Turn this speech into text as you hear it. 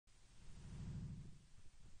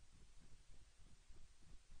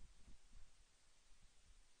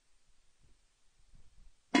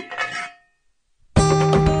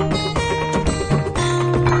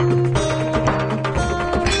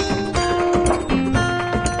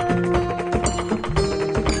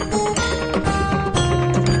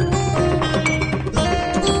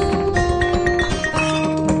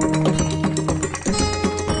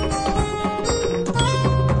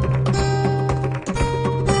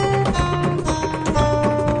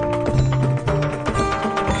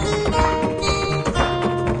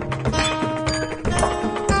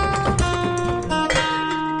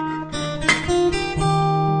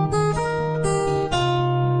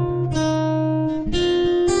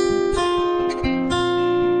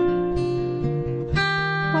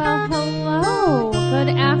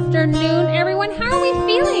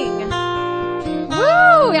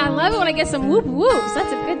get some whoop whoops.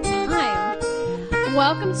 That's a good time.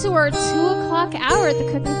 Welcome to our 2 o'clock hour at the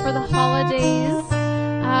Cooking for the Holidays.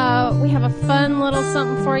 We have a fun little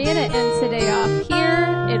something for you to end today off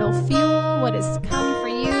here. It'll fuel what is to come for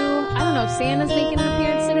you. I don't know if Santa's making an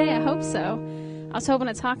appearance today. I hope so. I was hoping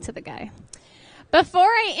to talk to the guy. Before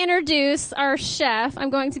I introduce our chef,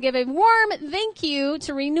 I'm going to give a warm thank you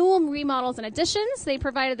to Renewal Remodels and Additions. They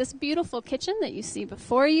provided this beautiful kitchen that you see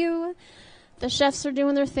before you. The chefs are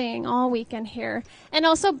doing their thing all weekend here. And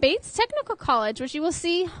also Bates Technical College, which you will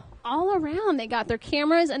see all around. They got their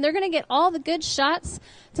cameras, and they're going to get all the good shots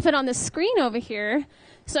to put on this screen over here.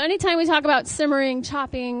 So anytime we talk about simmering,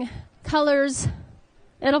 chopping, colors,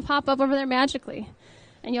 it'll pop up over there magically.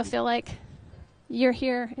 And you'll feel like you're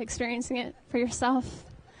here experiencing it for yourself.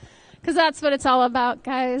 Because that's what it's all about,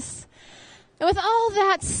 guys. And with all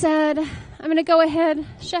that said, I'm going to go ahead.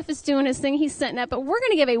 Chef is doing his thing. He's setting up. But we're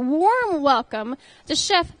going to give a warm welcome to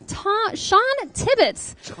Chef Shawn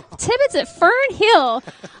Tibbitts. Tibbitts at Fern Hill.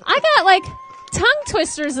 I got, like, tongue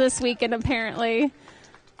twisters this weekend, apparently.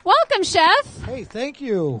 Welcome, Chef. Hey, thank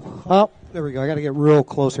you. Oh, there we go. I got to get real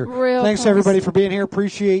closer. Thanks, close. Everybody, for being here.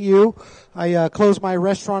 Appreciate you. I closed my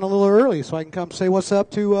restaurant a little early so I can come say what's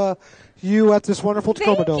up to you at this wonderful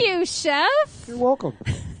Tacoma Dome. Thank you, Chef. You're welcome.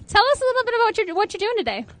 Tell us a little bit about what you're doing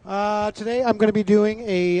today. Today I'm going to be doing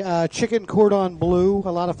a Chicken Cordon Blue.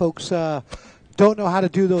 A lot of folks don't know how to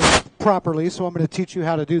do those properly, so I'm going to teach you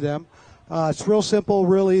how to do them. It's real simple,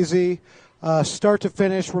 real easy. Start to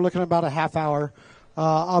finish, we're looking at about a half hour.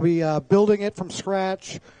 I'll be building it from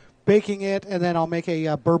scratch, baking it, and then I'll make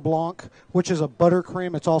a beurre blanc, which is a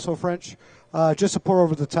buttercream. It's also French, just to pour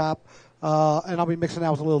over the top. And I'll be mixing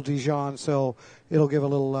that with a little Dijon, so it'll give a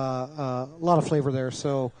little lot of flavor there.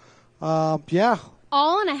 So, yeah.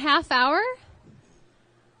 All in a half hour?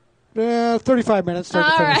 35 minutes, start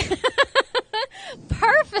to finish. All right.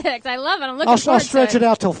 Perfect. I love it. I'm looking forward to it. I'll stretch it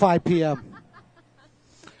out till 5 p.m.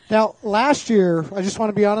 Now, last year, I just want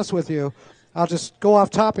to be honest with you. I'll just go off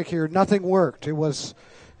topic here. Nothing worked. It was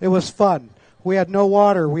fun. We had no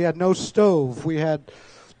water. We had no stove. We had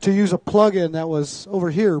to use a plug-in that was over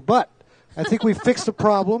here. But I think we fixed the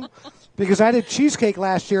problem because I did cheesecake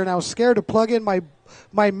last year, and I was scared to plug in my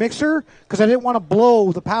mixer because I didn't want to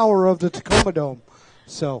blow the power of the Tacoma Dome.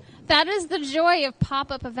 So that is the joy of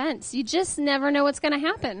pop-up events. You just never know what's going to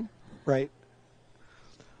happen. Right.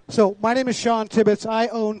 So my name is Shawn Tibbitts. I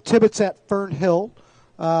own Tibbitts at Fern Hill.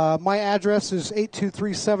 My address is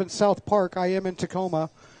 8237 South Park. I am in Tacoma.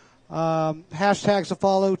 Hashtags to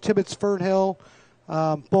follow, Tibbitts Fern Hill,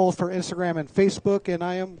 both for Instagram and Facebook, and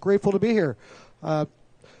I am grateful to be here.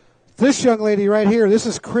 This young lady right here, this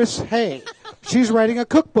is Chris Hay. She's writing a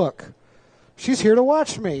cookbook. She's here to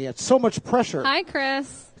watch me. It's so much pressure. Hi,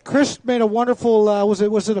 Chris. Chris made a wonderful,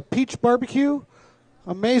 was it a peach barbecue?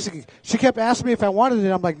 Amazing. She kept asking me if I wanted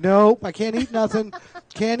it. I'm like, no, I can't eat nothing.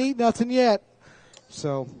 Can't eat nothing yet.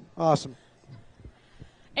 So, awesome.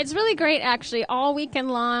 It's really great, actually. All weekend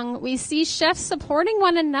long, we see chefs supporting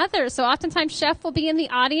one another. So oftentimes, chef will be in the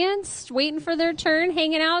audience, waiting for their turn,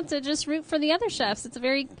 hanging out to just root for the other chefs. It's a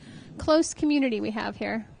very close community we have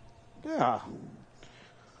here. Yeah.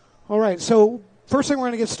 All right. So, first thing we're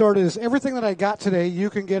going to get started is everything that I got today you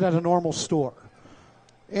can get at a normal store.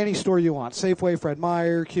 Any store you want. Safeway, Fred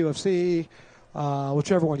Meyer, QFC,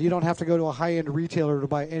 whichever one. You don't have to go to a high-end retailer to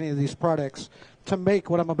buy any of these products to make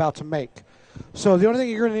what I'm about to make. So the only thing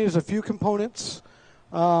you're going to need is a few components.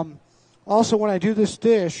 Also, when I do this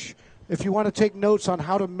dish, if you want to take notes on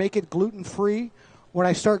how to make it gluten-free, when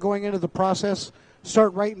I start going into the process,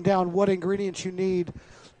 start writing down what ingredients you need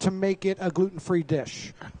to make it a gluten-free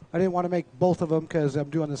dish. I didn't want to make both of them because I'm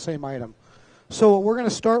doing the same item. So what we're going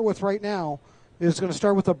to start with right now is going to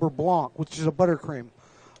start with a beurre blanc, which is a buttercream.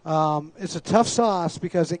 It's a tough sauce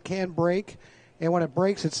because it can break, and when it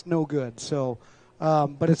breaks, it's no good. So,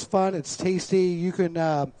 but it's fun. It's tasty. You can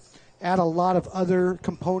add a lot of other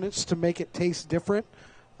components to make it taste different.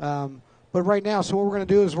 But right now, so what we're going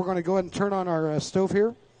to do is we're going to go ahead and turn on our stove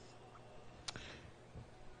here.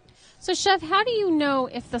 So, Chef, how do you know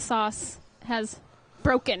if the sauce has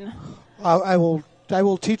broken? I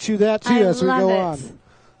will teach you that, too, as we go on.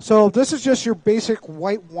 So this is just your basic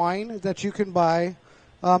white wine that you can buy.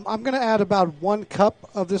 I'm going to add about 1 cup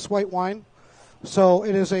of this white wine. So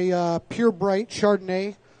it is a Pure Bright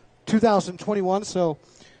Chardonnay 2021. So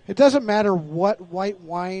it doesn't matter what white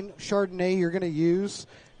wine Chardonnay you're going to use.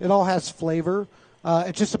 It all has flavor.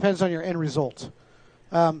 It just depends on your end result.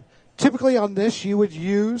 Typically on this you would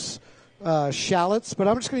use shallots, but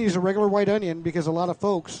I'm just going to use a regular white onion because a lot of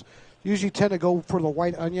folks usually tend to go for the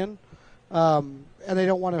white onion. And they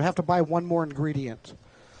don't want to have to buy one more ingredient.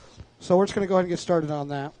 So we're just going to go ahead and get started on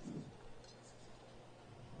that.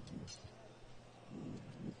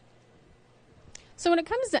 So when it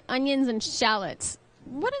comes to onions and shallots,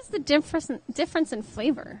 what is the difference in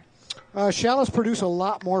flavor? Shallots produce a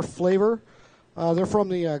lot more flavor. They're from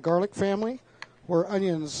the garlic family, where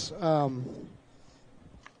onions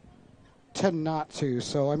tend not to.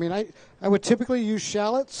 So, I mean, I would typically use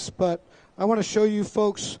shallots, but I want to show you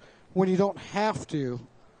folks when you don't have to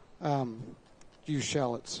use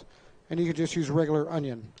shallots, and you can just use regular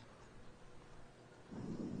onion.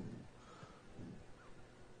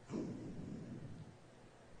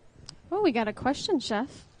 Oh, we got a question, Chef.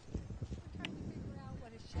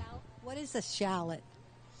 What is a shallot?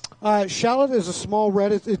 Shallot is a small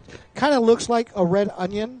red. It kind of looks like a red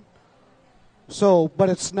onion, but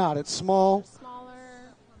it's not. It's small. Smaller.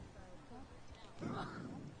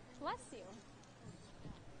 Bless you.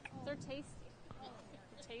 They're tasty.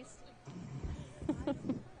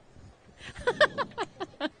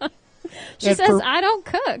 She says, I don't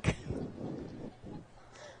cook.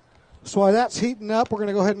 So while that's heating up, we're going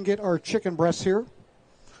to go ahead and get our chicken breasts here.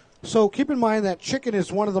 So keep in mind that chicken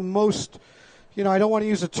is one of the most, I don't want to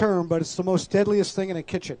use a term, but it's the most deadliest thing in a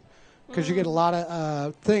kitchen because you get a lot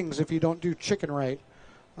of things if you don't do chicken right.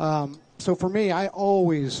 So for me, I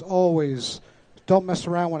always don't mess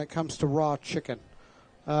around when it comes to raw chicken.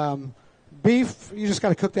 Beef, you just got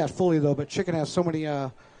to cook that fully, though, but chicken has so many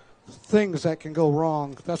things that can go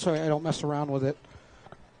wrong. That's why I don't mess around with it.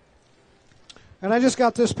 And I just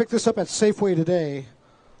picked this up at Safeway today.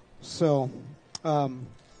 So,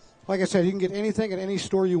 like I said, you can get anything at any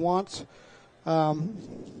store you want. And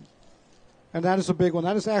that is a big one.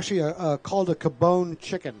 That is actually called a Cabone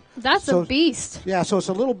chicken. That's a beast. Yeah, so it's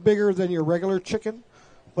a little bigger than your regular chicken,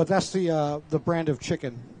 but that's the brand of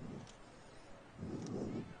chicken.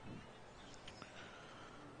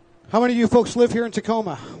 How many of you folks live here in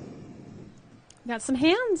Tacoma? Got some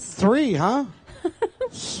hands. 3, huh?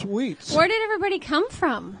 Sweet. Where did everybody come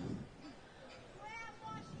from?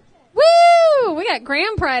 Woo! We got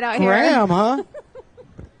Graham pride out here. Graham, huh?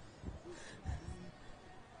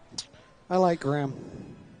 I like Graham.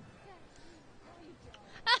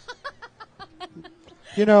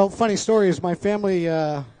 Funny story is my family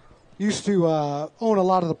used to own a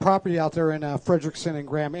lot of the property out there in Frederickson and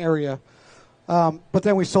Graham area. But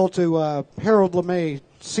then we sold to Harold LeMay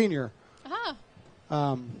Sr.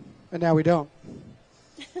 Uh-huh. And now we don't.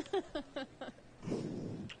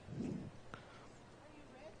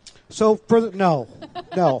 So no.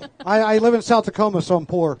 I live in South Tacoma, so I'm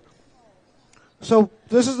poor. So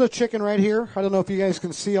this is the chicken right here. I don't know if you guys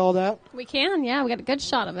can see all that. We can, yeah. We got a good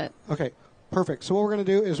shot of it. Okay, perfect. So what we're going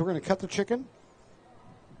to do is we're going to cut the chicken.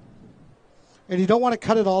 And you don't want to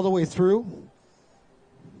cut it all the way through.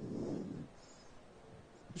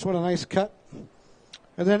 Just want a nice cut.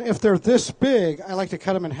 And then if they're this big, I like to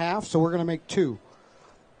cut them in half, so we're going to make 2.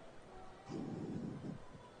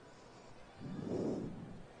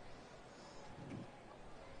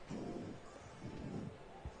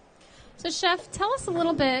 So, Chef, tell us a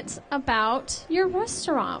little bit about your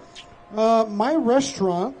restaurant. My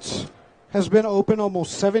restaurant has been open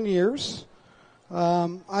almost 7 years.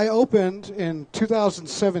 I opened in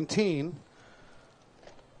 2017,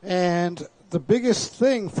 and the biggest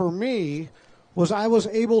thing for me was I was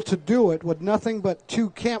able to do it with nothing but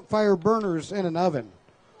 2 campfire burners and an oven.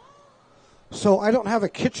 So I don't have a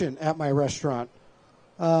kitchen at my restaurant.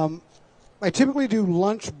 I typically do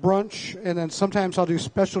lunch, brunch, and then sometimes I'll do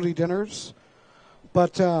specialty dinners.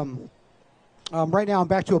 But right now I'm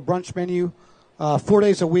back to a brunch menu 4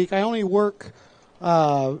 days a week. I only work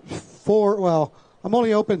I'm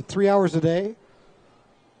only open 3 hours a day.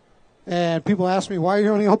 And people ask me, why are you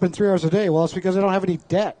only open 3 hours a day? Well, it's because I don't have any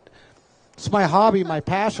debt. It's my hobby, my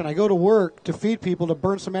passion. I go to work to feed people, to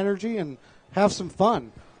burn some energy and have some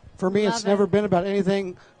fun. For me, it's never been about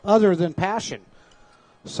anything other than passion.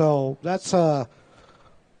 So that's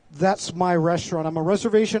my restaurant. I'm a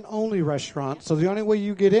reservation-only restaurant, so the only way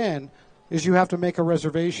you get in is you have to make a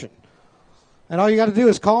reservation. And all you got to do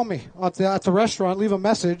is call me at the restaurant, leave a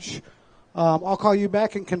message. I'll call you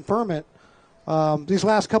back and confirm it. These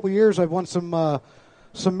last couple of years, I've won some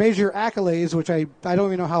major accolades, which I don't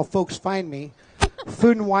even know how folks find me.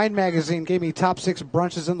 Food and Wine magazine gave me top 6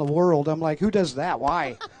 brunches in the world. I'm like, who does that?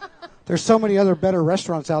 Why? There's so many other better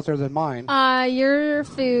restaurants out there than mine. Your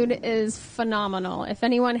food is phenomenal. If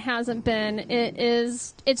anyone hasn't been,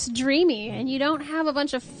 it's dreamy, and you don't have a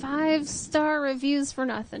bunch of 5-star reviews for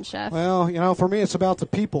nothing, Chef. Well, for me, it's about the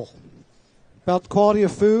people, about the quality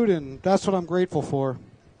of food, and that's what I'm grateful for.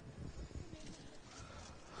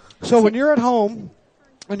 So when you're at home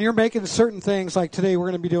and you're making certain things, like today we're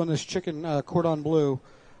going to be doing this chicken cordon bleu,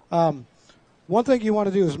 one thing you want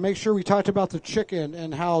to do is make sure we talked about the chicken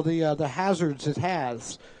and how the hazards it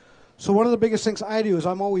has. So one of the biggest things I do is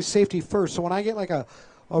I'm always safety first. So when I get like a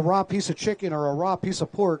raw piece of chicken or a raw piece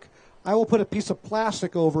of pork, I will put a piece of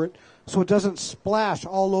plastic over it so it doesn't splash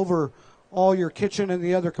all over all your kitchen and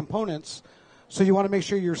the other components. So you want to make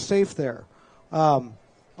sure you're safe there on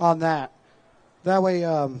that. That way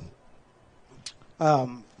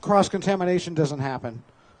cross-contamination doesn't happen.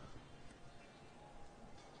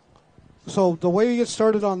 So the way you get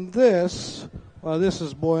started on this, while this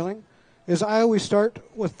is boiling, is I always start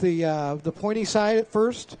with the pointy side at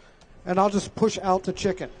first, and I'll just push out the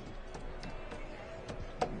chicken.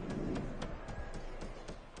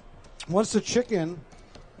 Once the chicken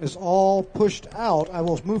is all pushed out, I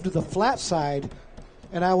will move to the flat side,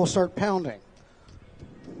 and I will start pounding.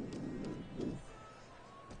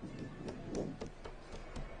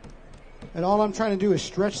 And all I'm trying to do is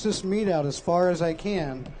stretch this meat out as far as I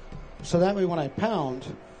can, so that way when I pound,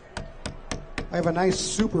 I have a nice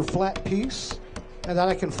super flat piece, and that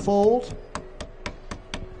I can fold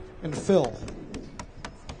and fill,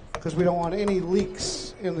 because we don't want any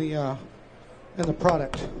leaks in the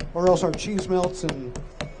product, or else our cheese melts. And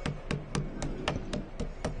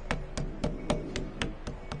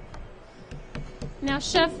now,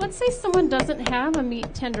 Chef, let's say someone doesn't have a meat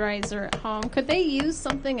tenderizer at home. Could they use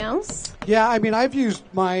something else? yeah, I mean, I've used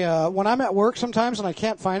my when I'm at work sometimes and I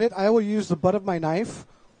can't find it, I will use the butt of my knife,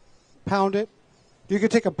 pound it. You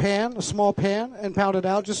could take a small pan, and pound it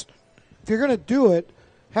out. Just if you're going to do it,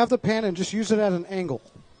 have the pan and just use it at an angle.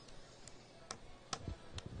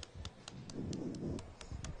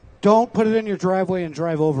 Don't put it in your driveway and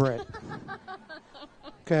drive over it.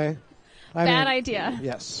 Okay? Bad idea.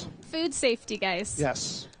 Yes. Food safety, guys.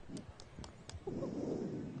 Yes.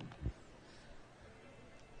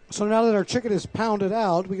 So now that our chicken is pounded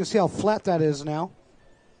out, we can see how flat that is now.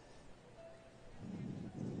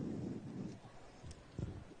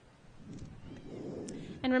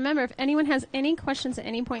 And remember, if anyone has any questions at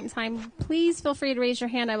any point in time, please feel free to raise your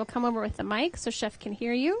hand. I will come over with the mic so Chef can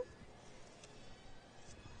hear you.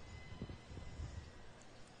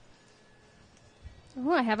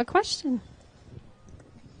 Oh, I have a question.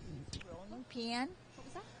 Rolling pin. What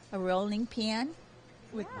was that? A rolling pin.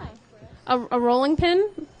 A rolling pin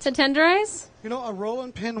to tenderize? You know, a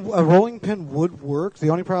rolling pin would work.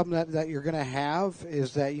 The only problem that you're going to have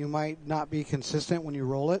is that you might not be consistent when you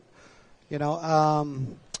roll it. You know, I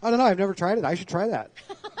don't know. I've never tried it. I should try that.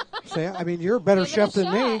 I mean, you're a better chef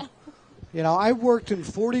than me. You know, I've worked in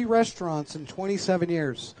 40 restaurants in 27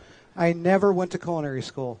 years. I never went to culinary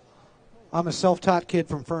school. I'm a self-taught kid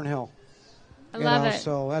from Fern Hill. I love it.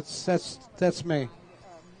 So that's me.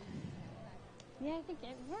 Yeah,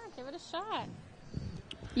 give it a shot.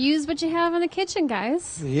 Use what you have in the kitchen,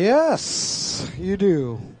 guys. Yes, you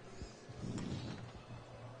do.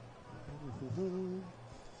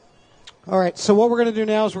 All right, so what we're going to do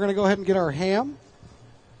now is we're going to go ahead and get our ham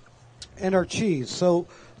and our cheese. So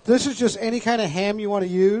this is just any kind of ham you want to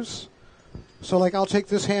use. So like I'll take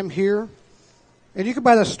this ham here, and you can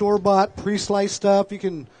buy the store-bought pre-sliced stuff. You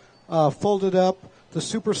can fold it up. The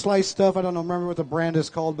super sliced stuff, I don't remember what the brand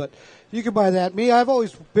is called, but you can buy that. Me, I've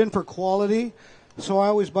always been for quality, so I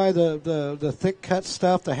always buy the thick cut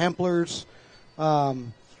stuff, the Hemplers,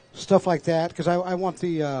 stuff like that, because I want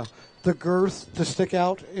the girth to stick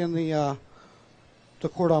out in the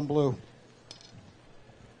Cordon Bleu.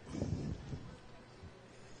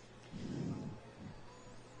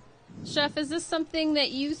 Chef, is this something that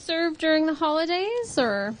you serve during the holidays,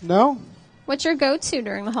 or No? what's your go-to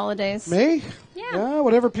during the holidays? Me? Yeah.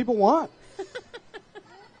 Whatever people want.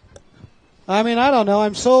 I mean, I don't know.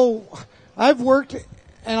 I've worked,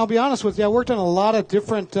 and I'll be honest with you, I worked in a lot of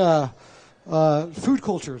different food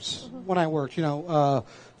cultures when I worked. You know,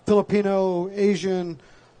 Filipino, Asian,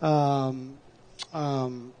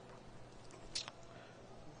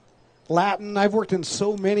 Latin. I've worked in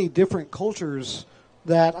so many different cultures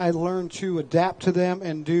that I learned to adapt to them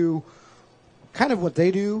and do kind of what they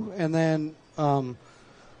do, and then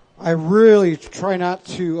I really try not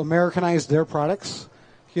to Americanize their products,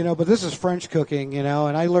 you know, but this is French cooking, you know,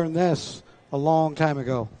 and I learned this a long time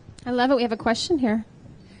ago. I love it. We have a question here.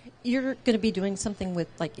 You're going to be doing something with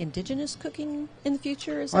like indigenous cooking in the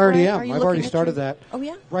future? Is that I already right? am. Are you I've already looking at started your- that. Oh,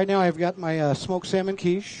 yeah? Right now I've got my smoked salmon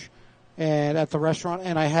quiche and at the restaurant,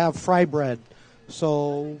 and I have fry bread.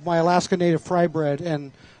 So my Alaska Native fry bread.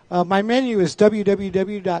 And my menu is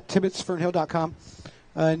www.tibbittsfernhill.com.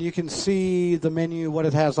 And you can see the menu, what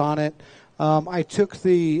it has on it. I took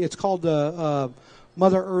it's called the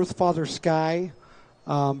Mother Earth, Father Sky,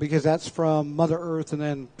 because that's from Mother Earth, and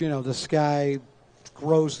then, you know, the sky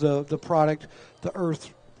grows the product, the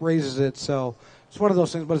earth raises it. So it's one of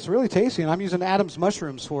those things, but it's really tasty, and I'm using Adam's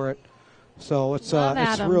mushrooms for it. So it's Love it's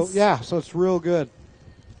Adams. real. Yeah, so it's real good.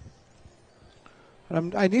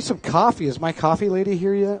 And I need some coffee. Is my coffee lady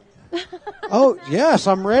here yet? Oh yes,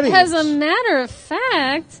 I'm ready. As a matter of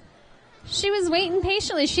fact, she was waiting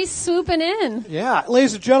patiently. She's swooping in. Yeah,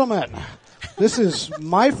 ladies and gentlemen, this is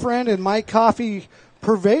my friend and my coffee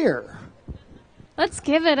purveyor. Let's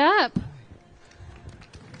give it up.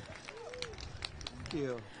 Thank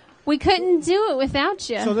you. We couldn't do it without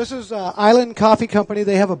you. So this is Island Coffee Company.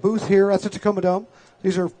 They have a booth here at the Tacoma Dome.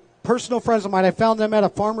 These are personal friends of mine. I found them at a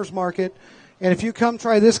farmer's market. And if you come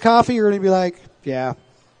try this coffee, you're going to be like, yeah,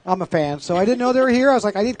 I'm a fan. So I didn't know they were here. I was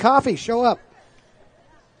like, I need coffee. Show up.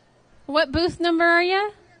 What booth number are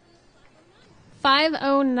you?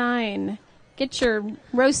 509. Get your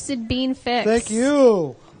roasted bean fix. Thank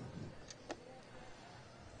you.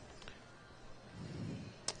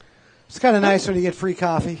 It's kind of nice when you get free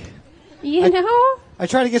coffee. You know? I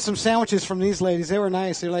tried to get some sandwiches from these ladies. They were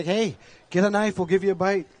nice. They're like, hey, get a knife. We'll give you a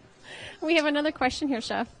bite. We have another question here,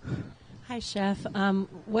 Chef. Hi, Chef.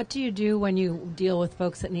 What do you do when you deal with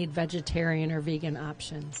folks that need vegetarian or vegan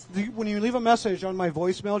options? When you leave a message on my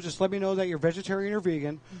voicemail, just let me know that you're vegetarian or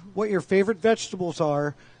vegan, what your favorite vegetables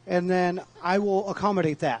are, and then I will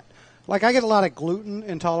accommodate that. Like I get a lot of gluten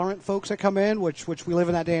intolerant folks that come in, which we live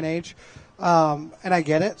in that day and age, and I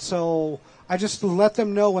get it. So I just let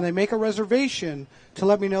them know when they make a reservation to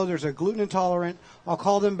let me know there's a gluten intolerant. I'll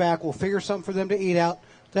call them back. We'll figure something for them to eat out.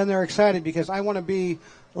 Then they're excited because I want to be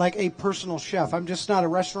like a personal chef. I'm just not a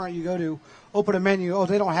restaurant you go to, open a menu, oh,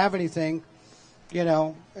 they don't have anything,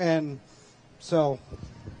 and so.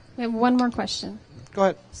 We have one more question. Go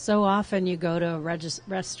ahead. So often you go to a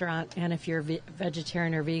restaurant, and if you're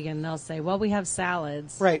vegetarian or vegan, they'll say, well, we have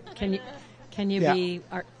salads. Right. Can you be,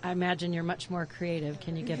 I imagine you're much more creative.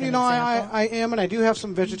 Can you give an example? I am, and I do have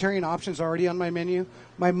some vegetarian options already on my menu.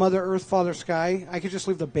 My Mother Earth, Father Sky, I could just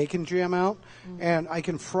leave the bacon jam out, and I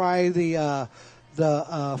can fry the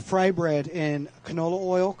fry bread in canola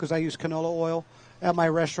oil, because I use canola oil at my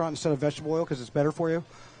restaurant instead of vegetable oil because it's better for you.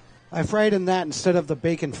 I fry it in that instead of the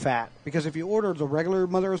bacon fat, because if you order the regular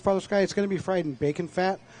Mother Earth, Father Sky, it's going to be fried in bacon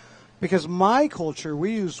fat. Because my culture,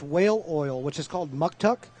 we use whale oil, which is called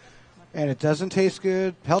muktuk, and it doesn't taste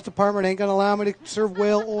good. Health department ain't going to allow me to serve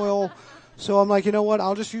whale oil. So I'm like, you know what?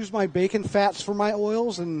 I'll just use my bacon fats for my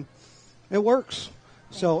oils, and it works.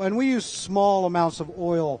 So, and we use small amounts of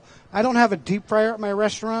oil. I don't have a deep fryer at my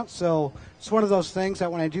restaurant, so it's one of those things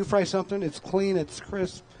that when I do fry something, it's clean, it's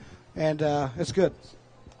crisp, and it's good.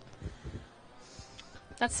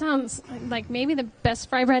 That sounds like maybe the best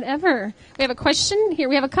fry bread ever. We have a question here.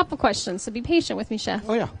 We have a couple questions, so be patient with me, Chef.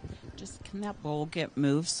 Oh, yeah. Just can that bowl get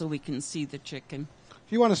moved so we can see the chicken?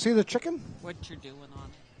 You want to see the chicken? What you're doing on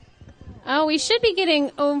it? Oh, we should be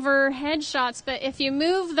getting overhead shots, but if you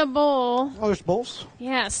move the bowl... Oh, there's bowls?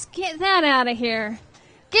 Yes, get that out of here.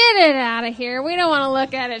 Get it out of here. We don't want to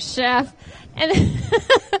look at it, Chef. And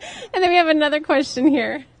then we have another question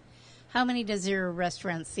here. How many does your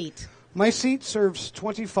restaurant seat? My seat serves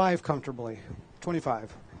 25 comfortably.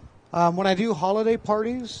 25. When I do holiday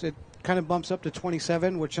parties, it kind of bumps up to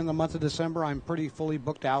 27, which in the month of December I'm pretty fully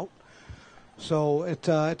booked out. So it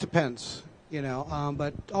depends,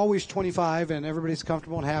 but always 25, and everybody's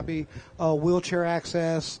comfortable and happy. Wheelchair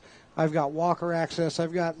access. I've got walker access.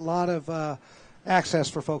 I've got a lot of access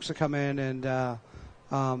for folks to come in, and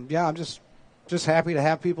I'm just happy to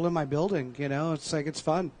have people in my building. It's like it's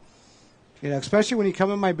fun. Especially when you come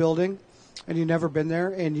in my building and you've never been there,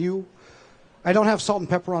 and I don't have salt and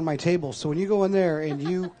pepper on my table. So when you go in there and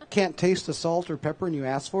you can't taste the salt or pepper and you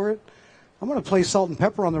ask for it, I'm going to play Salt and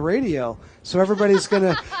Pepper on the radio. So everybody's going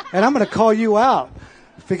to, and I'm going to call you out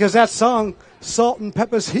because that song, Salt and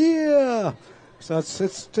Pepper's here. So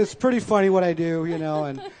it's pretty funny what I do,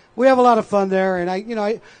 and we have a lot of fun there. And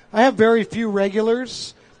I have very few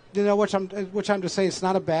regulars, which I'm to say it's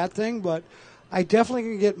not a bad thing, but I definitely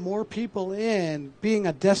can get more people in being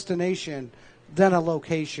a destination than a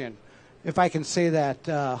location, if I can say that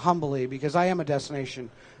humbly, because I am a destination.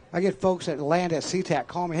 I get folks that land at SeaTac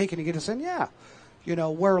call me, hey, can you get us in? Yeah.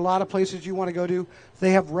 Where a lot of places you want to go to,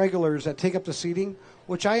 they have regulars that take up the seating,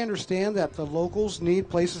 which I understand that the locals need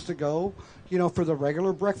places to go, for the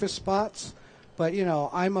regular breakfast spots. But,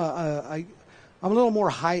 I'm a little more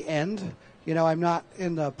high end. I'm not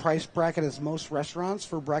in the price bracket as most restaurants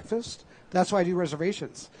for breakfast. That's why I do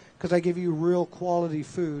reservations, because I give you real quality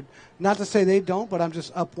food. Not to say they don't, but I'm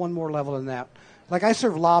just up one more level than that. Like I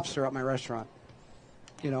serve lobster at my restaurant.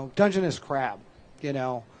 Dungeness crab.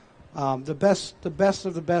 The best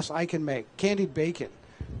of the best I can make. Candied bacon.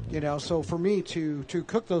 So for me to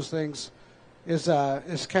cook those things is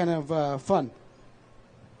kind of fun.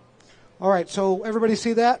 All right, so everybody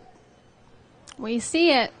see that? We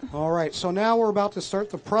see it. All right, so now we're about to start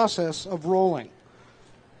the process of rolling.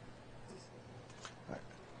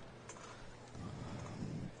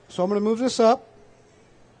 So I'm going to move this up.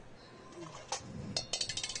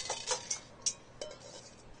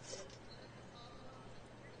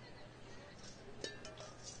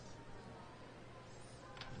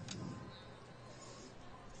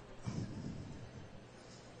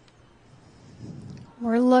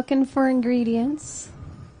 We're looking for ingredients.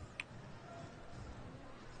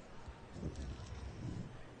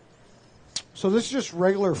 So this is just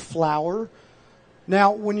regular flour.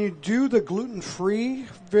 Now, when you do the gluten-free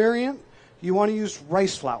variant, you want to use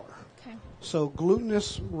rice flour. Okay. So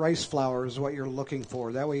glutinous rice flour is what you're looking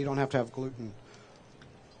for. That way you don't have to have gluten.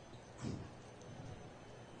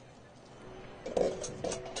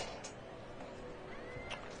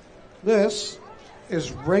 This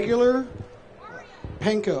is regular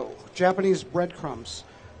panko, Japanese breadcrumbs.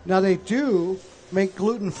 Now they do make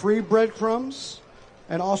gluten-free breadcrumbs,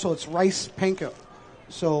 and also it's rice panko.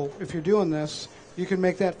 So if you're doing this, you can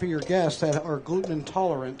make that for your guests that are gluten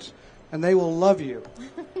intolerant, and they will love you.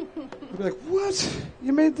 They'll be like, what?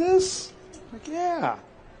 You made this? Like, yeah.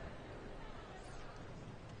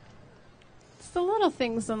 It's the little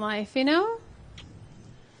things in life, you know?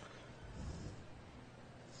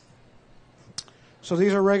 So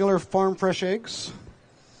these are regular farm fresh eggs.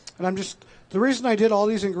 And the reason I did all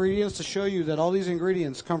these ingredients to show you that all these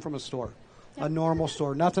ingredients come from a store, a normal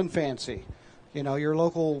store, nothing fancy. You know, your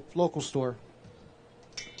local store.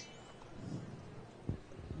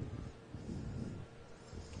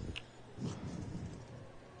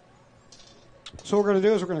 So what we're going to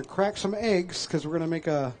do is we're going to crack some eggs because we're going to make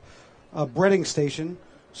a breading station.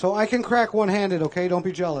 So I can crack one-handed, okay? Don't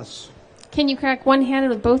be jealous. Can you crack one-handed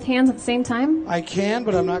with both hands at the same time? I can,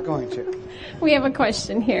 but I'm not going to. We have a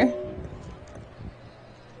question here.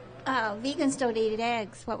 Vegans don't eat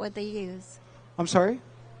eggs. What would they use? I'm sorry?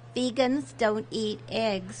 Vegans don't eat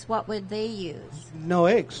eggs. What would they use? No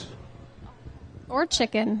eggs. Or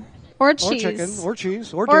chicken. Or cheese. Or chicken, or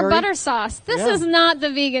cheese, or Or dairy. butter sauce. This Yeah. is not the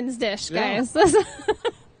vegan's dish, Yeah. guys.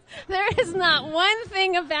 There is not one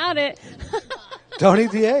thing about it. Don't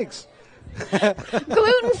eat the eggs.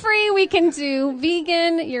 Gluten-free we can do.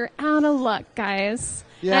 Vegan, you're out of luck, guys.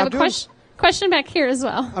 Yeah, I have I'm a doing- question back here as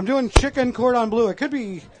well. I'm doing chicken cordon bleu. It could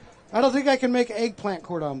be, I don't think I can make eggplant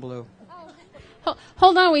cordon bleu.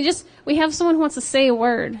 Hold on, we have someone who wants to say a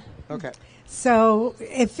word. Okay. So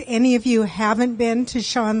if any of you haven't been to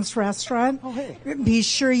Shawn's restaurant, hey. be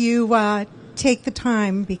sure you take the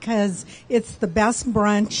time because it's the best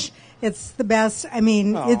brunch. It's the best. I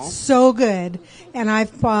mean, Aw. it's so good. And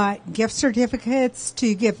I've bought gift certificates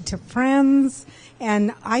to give to friends.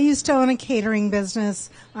 And I used to own a catering business.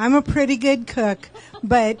 I'm a pretty good cook,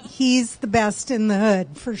 but he's the best in the hood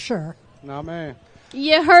for sure. No, man.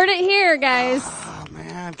 You heard it here, guys. Oh,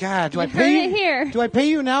 man. God, do I You pay heard it here. Do I pay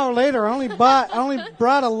you now or later? I only brought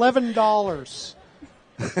 $11.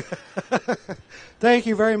 Thank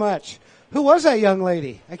you very much. Who was that young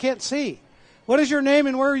lady? I can't see. What is your name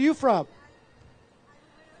and where are you from?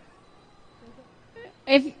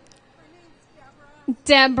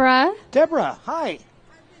 Deborah. Deborah. Hi.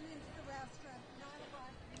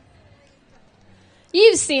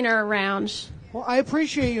 You've seen her around. Well, I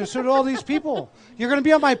appreciate you. So do all these people. You're going to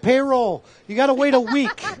be on my payroll. You got to wait a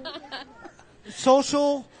week.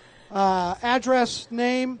 Social, address,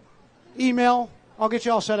 name, email. I'll get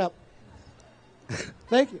you all set up.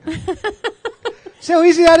 Thank you. See how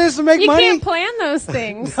easy that is to make You money? can't plan those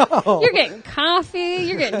things. No. You're getting coffee.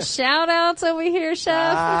 You're getting shout-outs over here,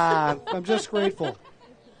 Chef. I'm just grateful.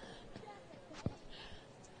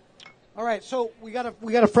 All right, so we got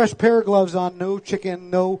a fresh pair of gloves on. No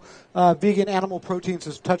chicken, no vegan animal proteins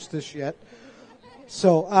has touched this yet.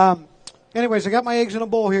 So, anyways, I got my eggs in a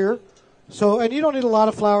bowl here. So, and you don't need a lot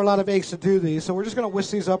of flour, a lot of eggs to do these. So we're just going to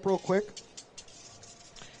whisk these up real quick.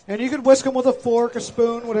 And you can whisk them with a fork, a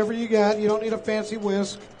spoon, whatever you got. You don't need a fancy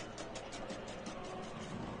whisk.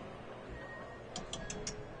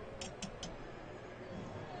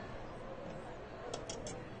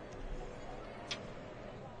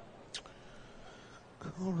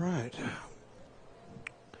 All right.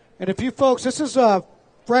 And if you folks, this is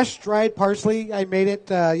fresh dried parsley. I made it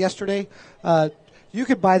yesterday. You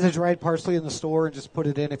could buy the dried parsley in the store and just put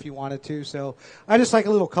it in if you wanted to. So I just like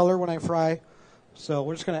a little color when I fry. So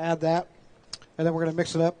we're just going to add that, and then we're going to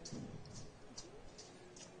mix it up.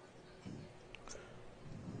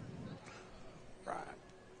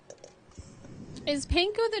 Is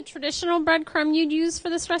panko the traditional breadcrumb you'd use for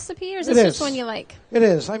this recipe, or is It this is. just one you like? It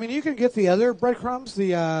is. I mean, you can get the other breadcrumbs,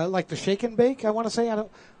 the like the shake and bake. I want to say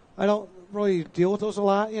I don't really deal with those a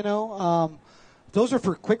lot, you know. Those are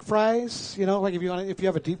for quick fries. Like if you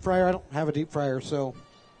have a deep fryer. I don't have a deep fryer, so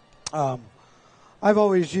I've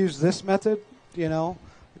always used this method.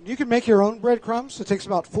 You can make your own breadcrumbs. It takes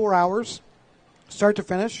about 4 hours, start to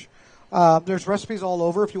finish. There's recipes all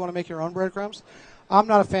over if you want to make your own breadcrumbs. I'm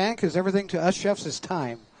not a fan because everything to us chefs is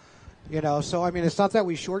time. So it's not that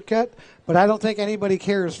we shortcut, but I don't think anybody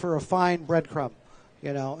cares for a fine breadcrumb.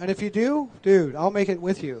 And if you do, dude, I'll make it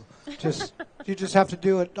with you. You just have to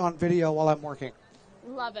do it on video while I'm working.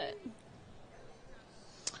 Love it.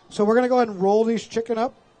 So we're going to go ahead and roll these chicken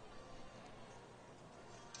up.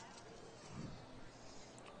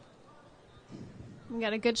 We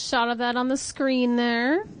got a good shot of that on the screen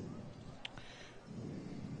there.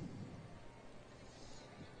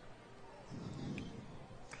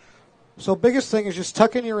 So biggest thing is just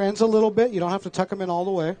tuck in your ends a little bit. You don't have to tuck them in all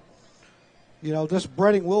the way. This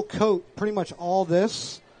breading will coat pretty much all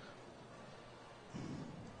this.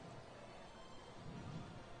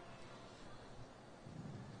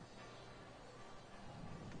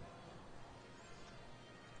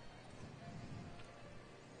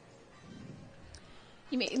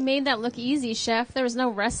 You made that look easy, Chef. There was no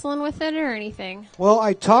wrestling with it or anything. Well,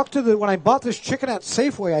 when I bought this chicken at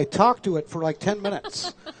Safeway, I talked to it for like 10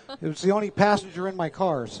 minutes. It was the only passenger in my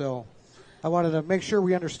car, so I wanted to make sure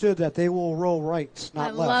we understood that they will roll right,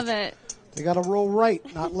 not left. I love it. They got to roll right,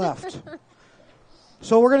 not left.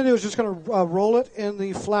 So what we're going to do is just going to roll it in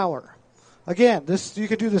the flour. Again, you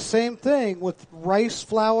could do the same thing with rice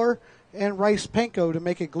flour and rice panko to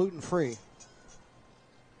make it gluten-free.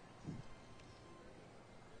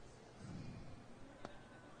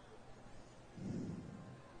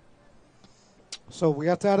 So we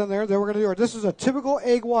got that in there. Then we're going to do this is a typical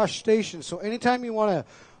egg wash station. So anytime you want to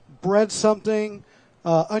bread something,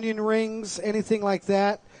 onion rings, anything like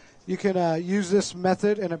that, you can use this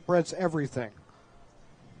method and it breads everything.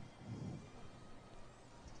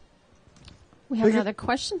 We have another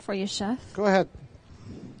question for you, Chef. Go ahead.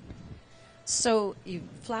 So you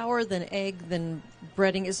flour, then egg, then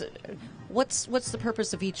breading. What's the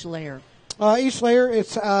purpose of each layer? Each layer,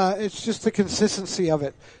 it's just the consistency of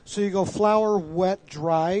it. So you go flour, wet,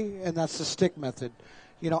 dry, and that's the stick method.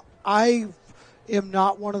 I am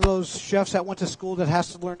not one of those chefs that went to school that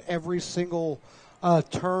has to learn every single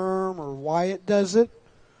term or why it does it.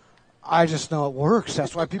 I just know it works.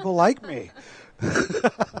 That's why people like me.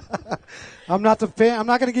 I'm not I'm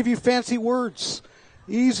not going to give you fancy words.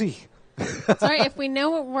 Easy. Sorry, if we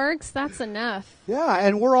know it works, that's enough. Yeah,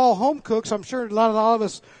 and we're all home cooks. I'm sure a lot of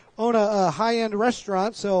us own a high-end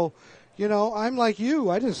restaurant, so I'm like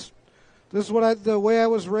you. This is the way I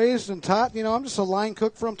was raised and taught. I'm just a line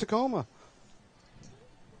cook from Tacoma.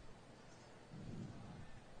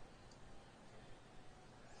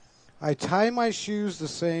 I tie my shoes the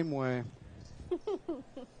same way.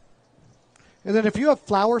 And then if you have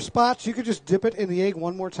flour spots, you could just dip it in the egg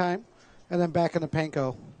one more time and then back in the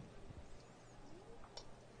panko.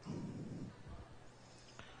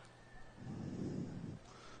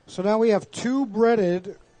 So now we have 2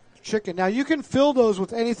 breaded chicken. Now you can fill those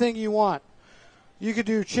with anything you want. You could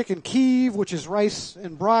do chicken Kiev, which is rice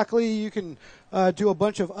and broccoli. You can do a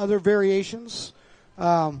bunch of other variations.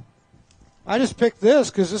 I just picked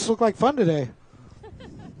this because this looked like fun today.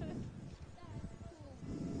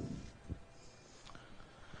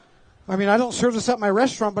 I don't serve this at my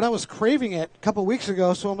restaurant, but I was craving it a couple weeks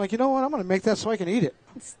ago, so I'm like, you know what? I'm going to make that so I can eat it.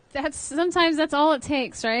 Sometimes that's all it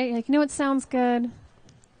takes, right? Like, what sounds good?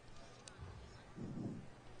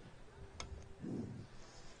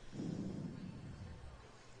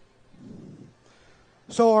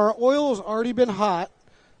 So our oil has already been hot,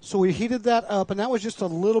 so we heated that up, and that was just a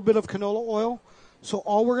little bit of canola oil. So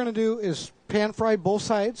all we're going to do is pan fry both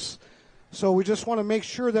sides. So we just want to make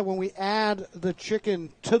sure that when we add the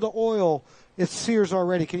chicken to the oil, it sears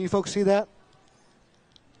already. Can you folks see that?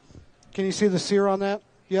 Can you see the sear on that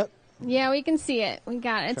yet? Yeah, we can see it. We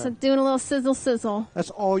got it. Okay. It's doing a little sizzle. That's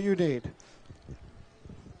all you need.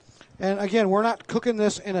 And again, we're not cooking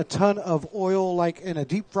this in a ton of oil like in a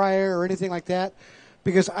deep fryer or anything like that,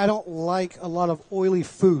 because I don't like a lot of oily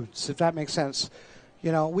foods, if that makes sense.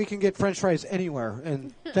 We can get French fries anywhere,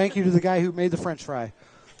 and thank you to the guy who made the French fry.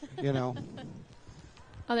 Oh,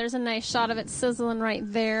 there's a nice shot of it sizzling right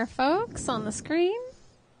there, folks, on the screen.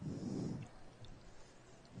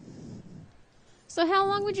 So how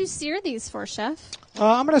long would you sear these for, Chef?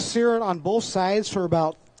 I'm going to sear it on both sides for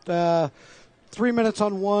about 3 minutes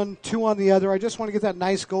on one, 2 on the other. I just want to get that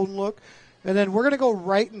nice golden look. And then we're going to go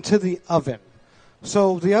right into the oven.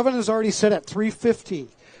 So the oven is already set at 350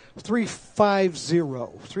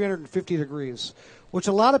 degrees, which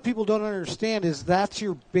a lot of people don't understand is that's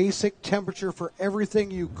your basic temperature for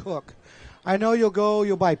everything you cook. I know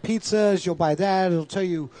you'll buy pizzas, you'll buy that. It'll tell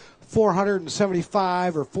you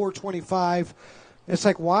 475 or 425. It's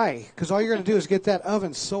like, why? Because all you're going to do is get that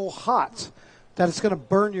oven so hot that it's going to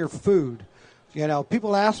burn your food. You know,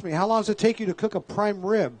 people ask me, how long does it take you to cook a prime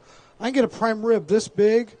rib? I can get a prime rib this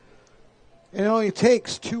big, and it only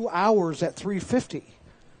takes 2 hours at 350.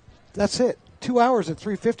 That's it. 2 hours at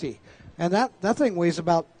 350. And that thing weighs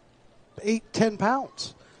about 8-10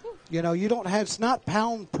 pounds. You know, it's not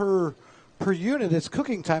pound per unit. It's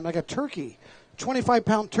cooking time like a turkey.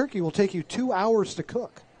 25-pound turkey will take you 2 hours to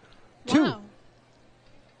cook. Wow.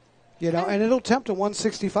 2. You know, and it'll tempt to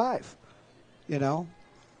 165. You know,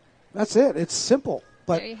 that's it. It's simple.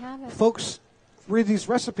 But There you have it. folks read these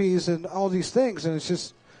recipes and all these things, and it's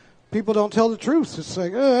just people don't tell the truth. It's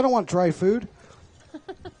like, I don't want dry food.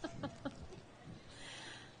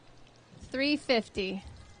 $3.50.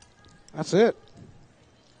 That's it.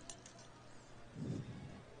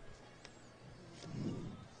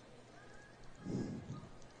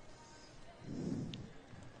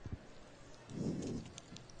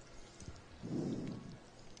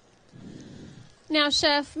 Now,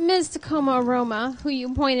 Chef, Ms. Tacoma Aroma, who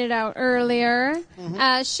you pointed out earlier,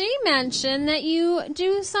 she mentioned that you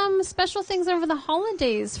do some special things over the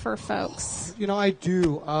holidays for folks. You know, I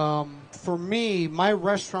do. For me, my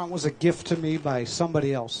restaurant was a gift to me by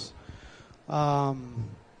somebody else. 2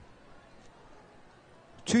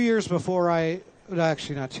 years before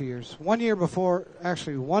actually not 2 years. 1 year before,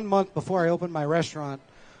 actually 1 month before I opened my restaurant,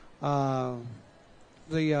 the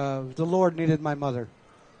Lord needed my mother.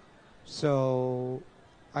 So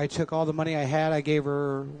I took all the money I had. I gave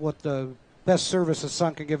her what the best service a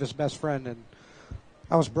son can give his best friend, and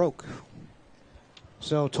I was broke.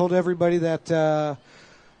 So told everybody that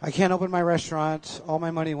I can't open my restaurant. All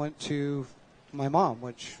my money went to my mom,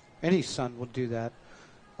 which any son would do that.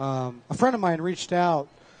 A friend of mine reached out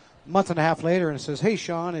a month and a half later and says, "Hey,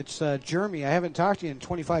 Shawn, it's Jeremy. I haven't talked to you in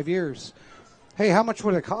 25 years. Hey, how much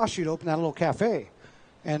would it cost you to open that little cafe?"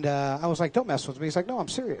 And I was like, "Don't mess with me." He's like, "No, I'm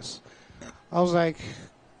serious." I was like,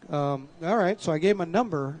 all right. So I gave him a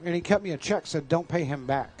number, and he kept me a check, said, "Don't pay him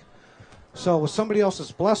back." So with somebody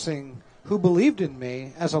else's blessing, who believed in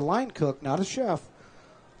me as a line cook, not a chef,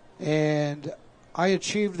 and I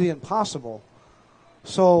achieved the impossible.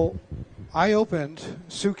 So I opened,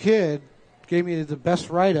 Sue Kidd gave me the best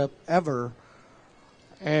write-up ever,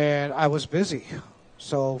 and I was busy.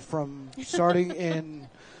 So from starting in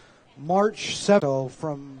March 7th,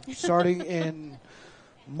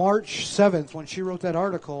 when she wrote that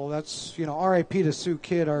article, that's, you know, R.I.P. to Sue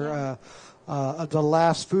Kidd, the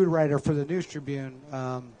last food writer for the News Tribune.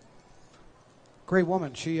 Great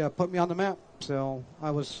woman. She put me on the map, so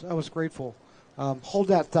I was grateful. Hold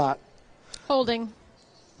that thought. Holding.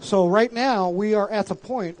 So right now we are at the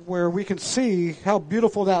point where we can see how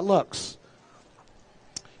beautiful that looks.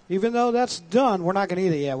 Even though that's done, we're not going to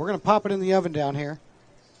eat it yet. We're going to pop it in the oven down here.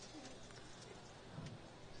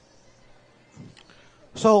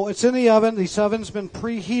 So it's in the oven. This oven's been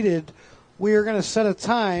preheated. We are going to set a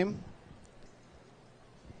time.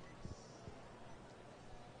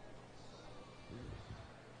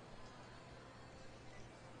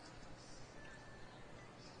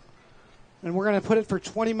 And we're going to put it for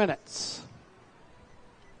 20 minutes.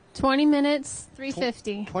 20 minutes,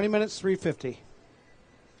 $3.50. 20 minutes, $3.50.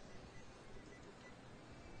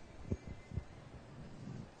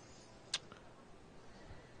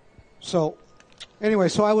 So, anyway,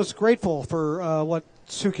 so I was grateful for what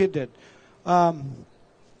Sue Kidd did. For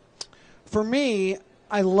me,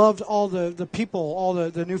 I loved all the people, all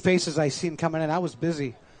the new faces I seen coming in. I was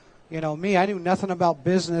busy. You know, me, I knew nothing about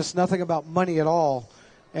business, nothing about money at all.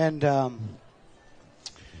 And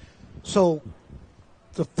so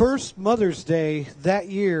the first Mother's Day that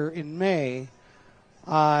year in May,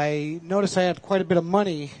 I noticed I had quite a bit of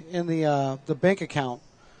money in the bank account.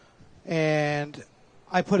 And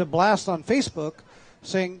I put a blast on Facebook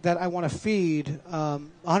saying that I want to feed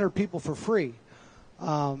 100 people for free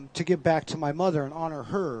to give back to my mother and honor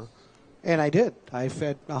her. And I did. I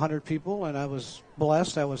fed 100 people, and I was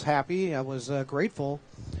blessed. I was happy. I was grateful.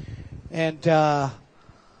 And I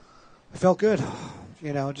felt good,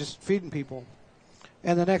 you know, just feeding people.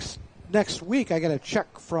 And the next week, I got a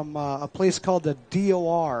check from a place called the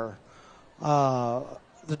DOR,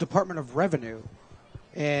 the Department of Revenue.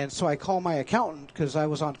 And so I called my accountant because I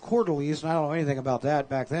was on quarterlies, and I don't know anything about that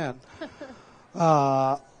back then.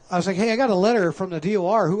 I was like, "Hey, I got a letter from the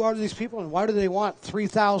DOR. Who are these people, and why do they want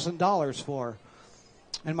 $3,000 for?"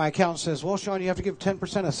 And my accountant says, "Well, Shawn, you have to give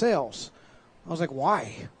 10% of sales." I was like,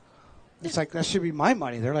 "Why?" It's like, that should be my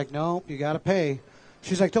money. They're like, "No, you got to pay."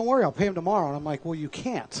 She's like, "Don't worry, I'll pay him tomorrow." And I'm like, "Well, you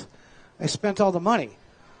can't. I spent all the money."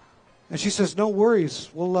 And she says, no worries.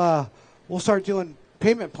 We'll start doing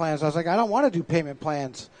payment plans. I was like, I don't want to do payment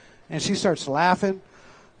plans. And she starts laughing.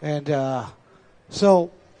 And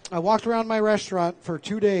so I walked around my restaurant for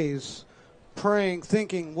 2 days praying,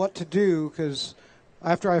 thinking what to do, because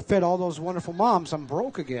after I fed all those wonderful moms, I'm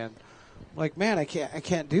broke again. Like, man, I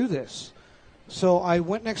can't do this. So I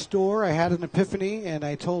went next door. I had an epiphany, and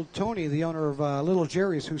I told Tony, the owner of Little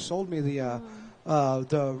Jerry's, who sold me the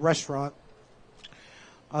restaurant,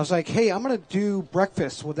 I was like, hey, I'm going to do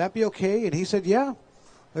breakfast. Would that be okay? And he said, yeah.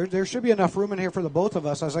 There should be enough room in here for the both of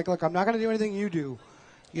us. I was like, look, I'm not going to do anything you do.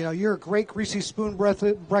 You know, you're a great greasy spoon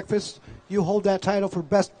breakfast. You hold that title for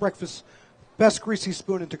best breakfast, best greasy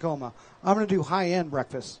spoon in Tacoma. I'm going to do high-end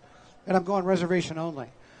breakfast, and I'm going reservation only.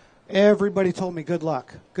 Everybody told me, good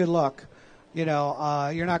luck, good luck. You know,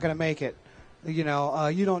 you're not going to make it. You know,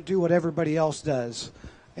 you don't do what everybody else does.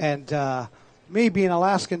 And me being an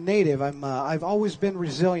Alaskan native, I've always been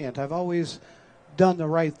resilient. I've always done the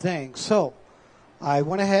right thing. So I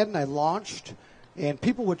went ahead and I launched, and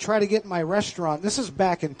people would try to get in my restaurant. This is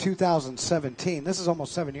back in 2017. This is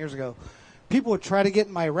almost 7 years ago. People would try to get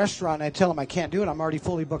in my restaurant, and I'd tell them I can't do it. I'm already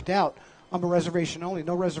fully booked out. I'm a reservation only.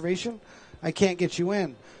 No reservation, I can't get you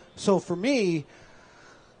in. So for me,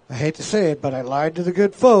 I hate to say it, but I lied to the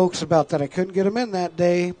good folks about that I couldn't get them in that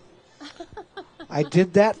day. I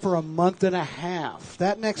did that for a month and a half.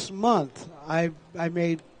 That next month, I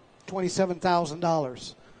made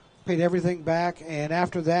 $27,000. Paid everything back, and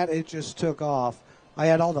after that, it just took off. I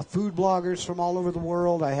had all the food bloggers from all over the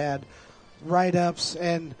world. I had write-ups,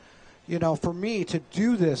 and, you know, for me to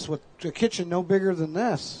do this with a kitchen no bigger than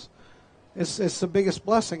this, it's the biggest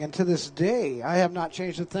blessing. And to this day, I have not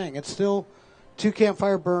changed a thing. It's still 2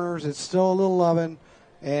 campfire burners. It's still a little oven,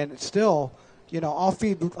 and it's still, you know, I'll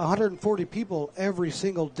feed 140 people every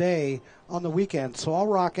single day on the weekend. So I'll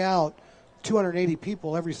rock out 280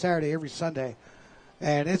 people every Saturday, every Sunday.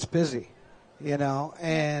 And it's busy, you know,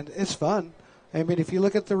 and it's fun. I mean, if you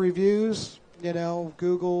look at the reviews, you know,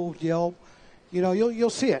 Google, Yelp, you know, you'll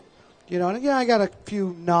see it. You know, and yeah, I got a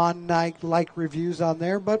few non-like reviews on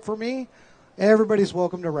there, but for me, everybody's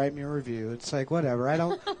welcome to write me a review. It's like, whatever. I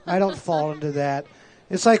don't fall into that.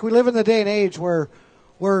 It's like we live in the day and age where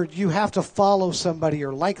you have to follow somebody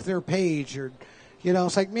or like their page, or, you know,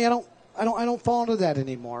 it's like me. I don't fall into that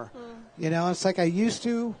anymore. You know, it's like I used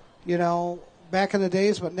to, you know, back in the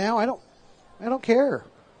days, but now I don't care.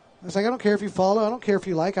 It's like I don't care if you follow. I don't care if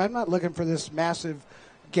you like. I'm not looking for this massive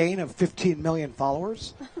gain of 15 million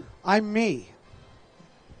followers. I'm me.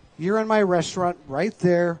 You're in my restaurant right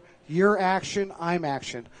there. You're action. I'm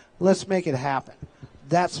action. Let's make it happen.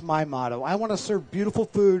 That's my motto. I want to serve beautiful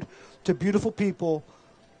food to beautiful people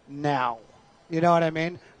now. You know what I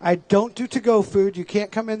mean? I don't do to-go food. You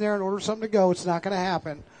can't come in there and order something to go. It's not going to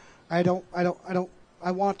happen.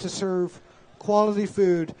 I want to serve quality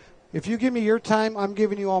food. If you give me your time, I'm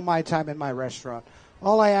giving you all my time in my restaurant.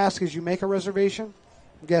 All I ask is you make a reservation.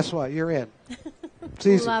 Guess what? You're in. It's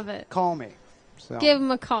easy. Love it. Call me. So. Give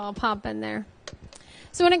them a call. Pop in there.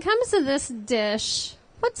 So when it comes to this dish,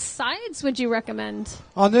 what sides would you recommend?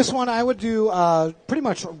 On this one, I would do pretty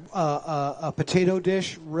much a potato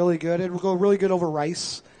dish, really good. It would go really good over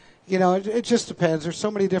rice. You know, it just depends. There's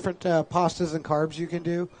so many different pastas and carbs you can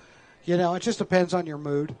do. You know, it just depends on your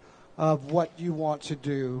mood of what you want to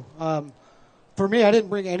do. For me, I didn't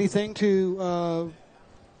bring anything to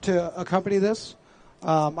accompany this.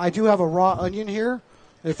 I do have a raw onion here.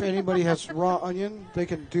 If anybody has raw onion, they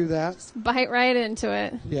can do that. Just bite right into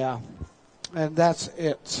it. Yeah, and that's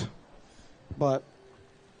it. But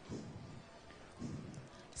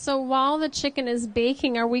so while the chicken is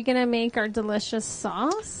baking, are we going to make our delicious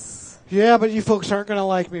sauce? Yeah, but you folks aren't going to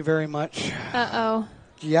like me very much. Uh-oh.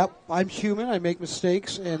 Yep, I'm human. I make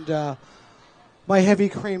mistakes, and my heavy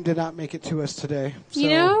cream did not make it to us today. So, you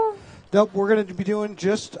know? Nope, we're going to be doing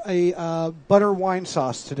just a butter wine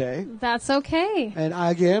sauce today. That's okay. And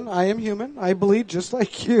again, I am human. I bleed just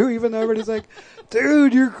like you, even though everybody's like,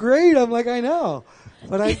 dude, you're great. I'm like, I know.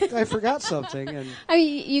 But I forgot something. And I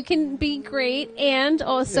mean, you can be great and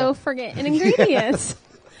also forget an ingredient.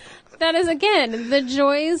 That is, again, the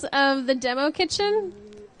joys of the demo kitchen.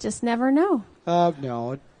 Just never know.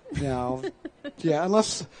 No. Yeah,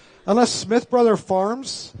 unless Smith Brother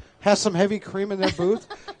Farms has some heavy cream in their booth.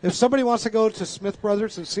 If somebody wants to go to Smith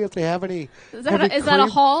Brothers and see if they have any Is that a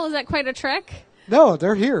haul? Is that quite a trek? No,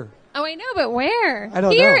 they're here. Oh, I know, but where? I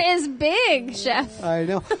don't know. Here is big, Chef. I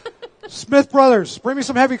know. Smith Brothers, bring me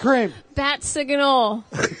some heavy cream. Bat signal.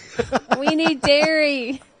 We need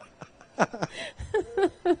dairy.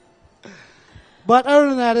 But other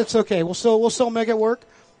than that, it's okay. We'll still make it work,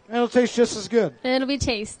 and it'll taste just as good. It'll be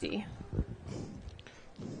tasty.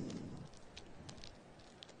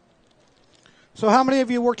 So how many of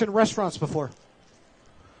you worked in restaurants before?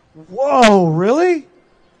 Whoa, really?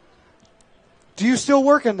 Do you still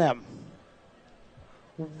work in them?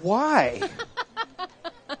 Why?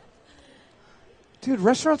 Dude,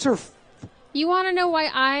 restaurants are... You want to know why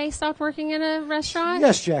I stopped working in a restaurant?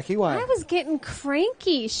 Yes, Jackie, why? I was getting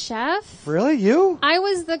cranky, chef. Really? You? I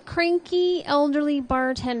was the cranky elderly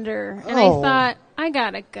bartender, and Oh. I thought, I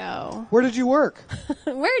gotta go. Where did you work?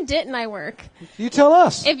 Where didn't I work? You tell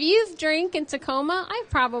us. If you've drank in Tacoma, I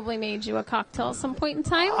probably made you a cocktail at some point in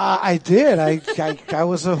time. I did. I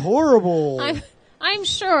was a horrible... I'm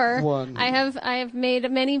sure One. I have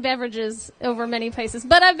made many beverages over many places,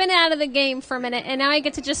 but I've been out of the game for a minute, and now I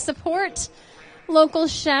get to just support local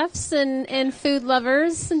chefs and food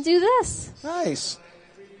lovers and do this. Nice.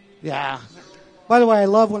 Yeah. By the way, I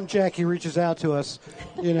love when Jackie reaches out to us,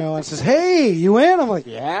 and says, "Hey, you in?" I'm like,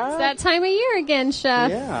 "Yeah." It's that time of year again,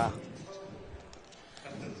 chef. Yeah.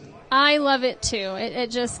 I love it too.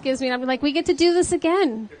 It just gives me, I'm like, we get to do this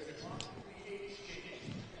again.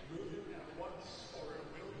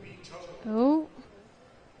 Oh.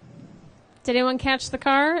 Did anyone catch the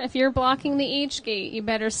car? If you're blocking the H gate, you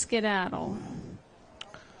better skedaddle.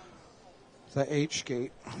 The H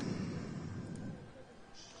gate.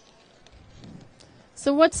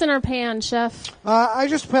 So what's in our pan, chef? I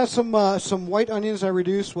just had some white onions I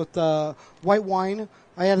reduced with white wine.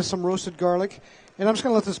 I added some roasted garlic. And I'm just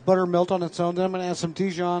going to let this butter melt on its own. Then I'm going to add some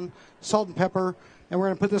Dijon, salt and pepper. And we're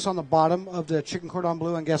going to put this on the bottom of the chicken cordon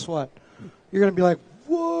bleu. And guess what? You're going to be like,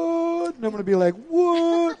 what? And I'm going to be like,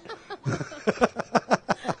 what?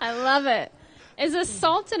 I love it. Is this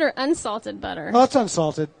salted or unsalted butter? Oh, it's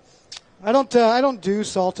unsalted. I don't do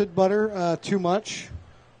salted butter too much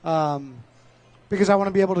because I want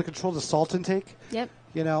to be able to control the salt intake. Yep.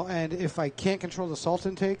 And if I can't control the salt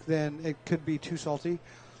intake, then it could be too salty.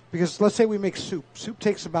 Because let's say we make soup. Soup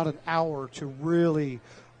takes about an hour to really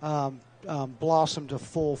blossom to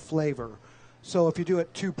full flavor. So if you do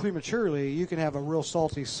it too prematurely, you can have a real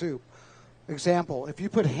salty soup. Example, if you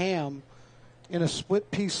put ham in a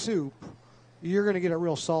split pea soup, you're going to get it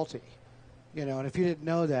real salty. And if you didn't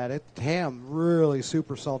know that, ham really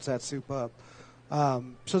super salts that soup up.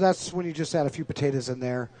 So that's when you just add a few potatoes in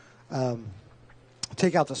there.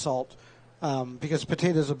 Take out the salt because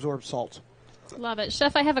potatoes absorb salt. Love it.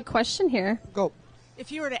 Chef, I have a question here. Go.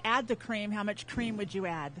 If you were to add the cream, how much cream would you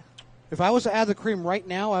add? If I was to add the cream right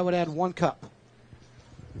now, I would add 1 cup.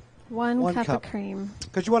 One cup of cream.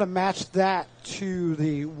 Because you want to match that to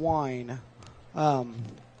the wine. And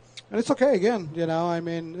it's okay, again.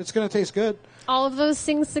 It's going to taste good. All of those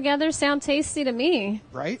things together sound tasty to me.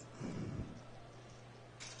 Right?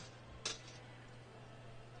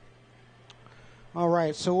 All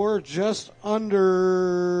right, so we're just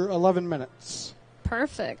under 11 minutes.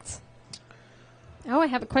 Perfect. Oh, I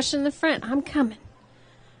have a question in the front. I'm coming.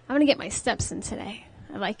 I'm going to get my steps in today.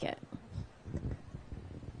 I like it.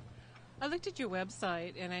 I looked at your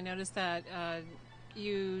website and I noticed that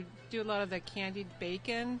you do a lot of the candied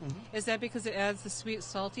bacon. Mm-hmm. Is that because it adds the sweet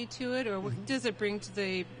salty to it, or what does it bring to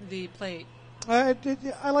the plate? I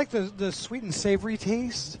like the sweet and savory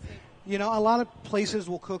taste. A lot of places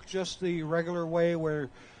will cook just the regular way where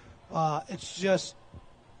it's just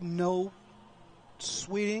no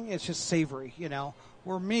sweeting, it's just savory,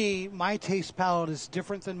 Where my taste palette is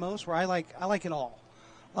different than most, where I like it all.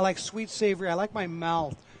 I like sweet, savory. I like my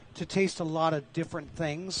mouth to taste a lot of different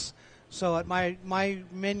things. So at my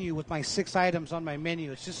menu, with my 6 items on my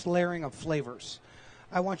menu, it's just layering of flavors.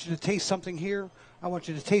 I want you to taste something here. I want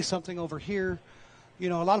you to taste something over here. A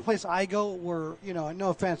lot of places I go where, no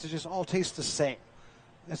offense, it just all tastes the same.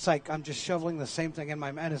 It's like I'm just shoveling the same thing in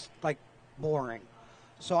my mouth, and it's like boring.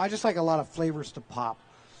 So I just like a lot of flavors to pop.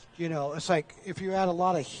 It's like if you add a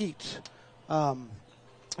lot of heat,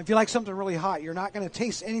 if you like something really hot, you're not going to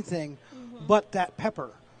taste anything but that pepper,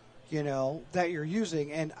 that you're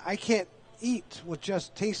using. And I can't eat with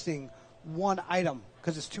just tasting one item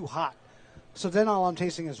because it's too hot. So then all I'm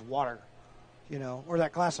tasting is water. Or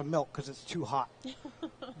that glass of milk because it's too hot.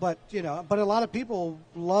 But a lot of people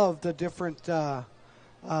love the different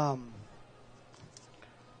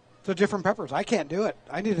peppers. I can't do it.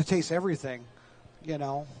 I need to taste everything,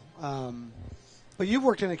 But you've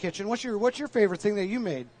worked in the kitchen. What's your favorite thing that you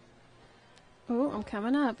made? Oh, I'm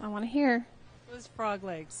coming up. I want to hear. It was frog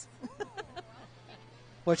legs.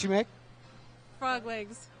 What you make? Frog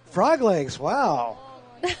legs. Frog legs. Wow.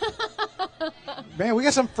 Man, we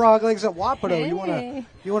got some frog legs at Wapato. Hey.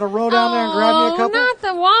 You want to roll down there and grab me a couple? Not the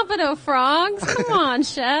Wapato frogs. Come on,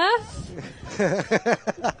 chef.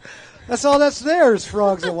 That's all that's there is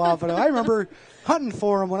frogs at Wapato. I remember hunting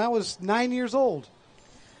for them when I was 9 years old.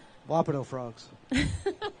 Wapato frogs.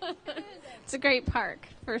 It's a great park,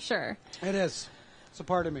 for sure. It is. It's a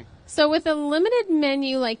part of me. So with a limited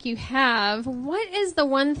menu like you have, what is the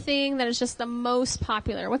one thing that is just the most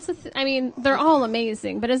popular? What's the I mean, they're all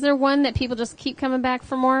amazing, but is there one that people just keep coming back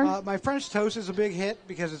for more? My French toast is a big hit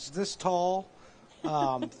because it's this tall,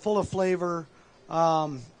 full of flavor.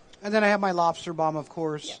 And then I have my lobster bomb, of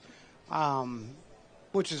course,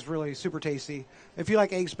 which is really super tasty. If you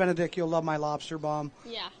like Eggs Benedict, you'll love my lobster bomb.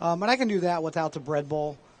 Yeah. And I can do that without the bread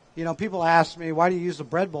bowl. You know, people ask me, why do you use the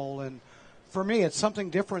bread bowl? And for me, it's something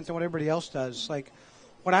different than what everybody else does. Like,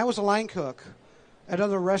 when I was a line cook at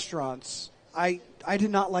other restaurants, I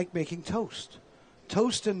did not like making toast.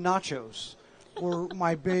 Toast and nachos were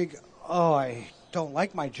my big, I don't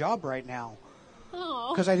like my job right now.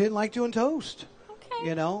 Because I didn't like doing toast. Okay.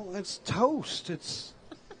 You know, it's toast.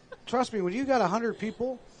 Trust me, when you got 100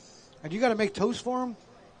 people and you got to make toast for them,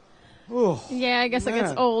 yeah, I guess it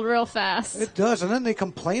gets old real fast. It does. And then they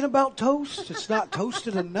complain about toast. It's not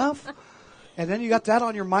toasted enough. And then you got that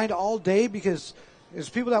on your mind all day because as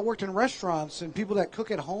people that worked in restaurants and people that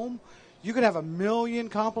cook at home, you could have a million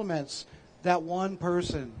compliments. That one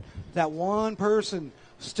person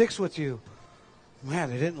sticks with you. Man,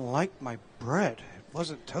 they didn't like my bread. It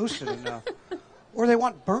wasn't toasted enough. Or they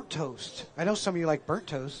want burnt toast. I know some of you like burnt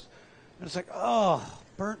toast. And it's like,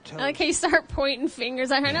 burnt toast. I like how you start pointing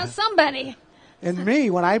fingers. I know somebody. And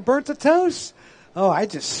me, when I burnt the toast, I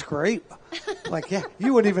just scrape. Like, yeah,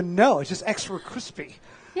 you wouldn't even know. It's just extra crispy.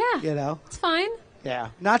 Yeah. You know? It's fine. Yeah.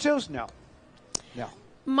 Nachos? No.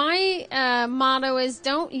 My motto is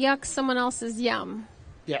don't yuck someone else's yum.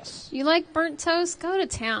 Yes. You like burnt toast? Go to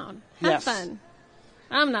town. Have Yes. fun.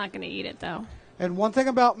 I'm not going to eat it, though. And one thing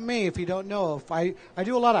about me, if you don't know, if I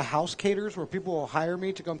do a lot of house caters where people will hire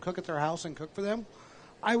me to come cook at their house and cook for them,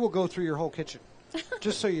 I will go through your whole kitchen,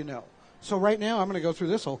 just so you know. So right now, I'm going to go through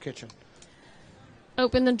this whole kitchen.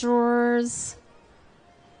 Open the drawers.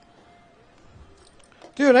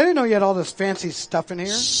 Dude, I didn't know you had all this fancy stuff in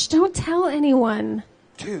here. Shh, don't tell anyone.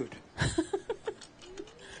 Dude. Look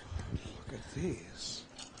at these.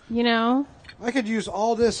 You know? I could use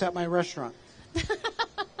all this at my restaurant.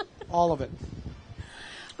 All of it.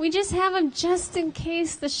 We just have them just in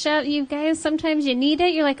case the chef, you guys, sometimes you need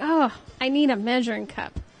it. You're like, I need a measuring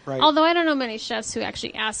cup. Right. Although I don't know many chefs who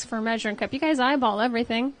actually ask for a measuring cup. You guys eyeball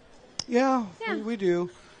everything. Yeah. We do.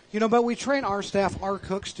 You know, but we train our staff, our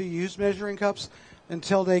cooks, to use measuring cups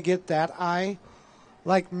until they get that eye.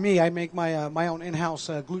 Like me, I make my my own in-house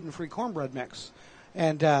gluten-free cornbread mix.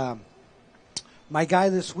 And my guy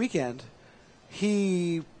this weekend,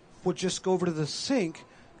 he would just go over to the sink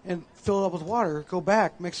and fill it up with water, go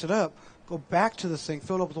back, mix it up, go back to the sink,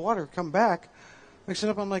 fill it up with water, come back, mix it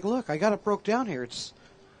up. I'm like, look, I got it broke down here. It's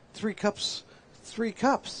 3 cups.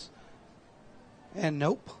 And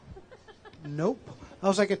nope. I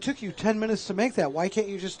was like, it took you 10 minutes to make that. Why can't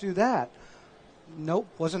you just do that? Nope,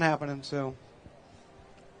 wasn't happening, so.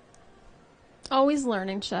 Always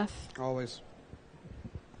learning, chef. Always.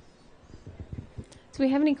 Do we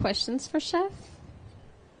have any questions for chef?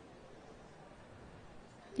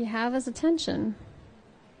 You have his attention.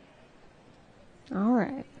 All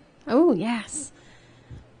right. Oh, yes.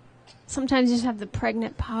 Sometimes you just have the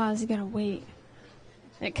pregnant pause. You got to wait.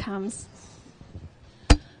 It comes.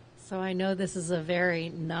 So I know this is a very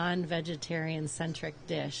non-vegetarian centric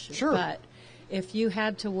dish. Sure. But if you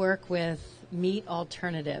had to work with meat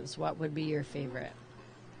alternatives, what would be your favorite?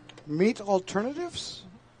 Meat alternatives?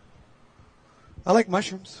 I like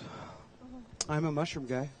mushrooms. I'm a mushroom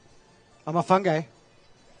guy. I'm a fun guy.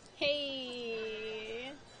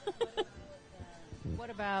 Hey.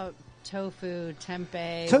 What about tofu,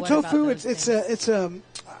 tempeh? Tofu, it's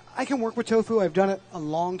I can work with tofu. I've done it a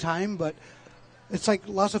long time, but it's like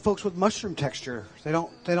lots of folks with mushroom texture. They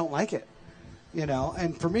don't like it, you know.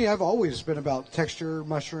 And for me, I've always been about texture,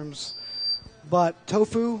 mushrooms. But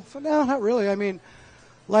tofu, no, not really. I mean,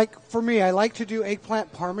 like for me, I like to do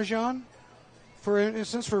eggplant parmesan, for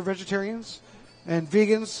instance, for vegetarians and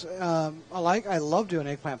vegans. I love doing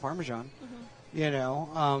eggplant parmesan. Mm-hmm. You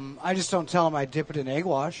know, I just don't tell them I dip it in egg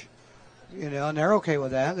wash. You know, and they're okay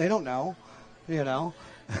with that. They don't know. You know,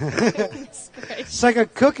 it's like a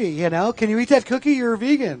cookie. You know, can you eat that cookie? You're a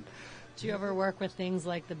vegan. Do you ever work with things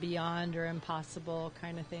like the Beyond or Impossible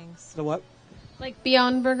kind of things? The what? Like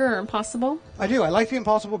Beyond Burger or Impossible? I do. I like the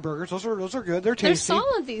Impossible burgers. Those are good. They're tasty. They're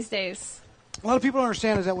solid these days. A lot of people don't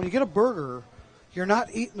understand is that when you get a burger, you're not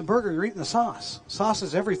eating the burger. You're eating the sauce. Sauce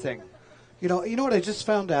is everything. You know what I just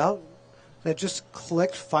found out? That just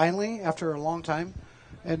clicked finally after a long time.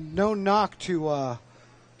 And no knock to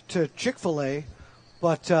Chick-fil-A,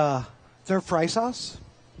 but their fry sauce,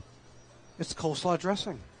 it's coleslaw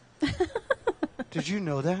dressing. Did you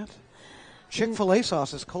know that? Chick-fil-A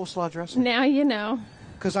sauce is coleslaw dressing. Now you know.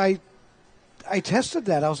 Because I tested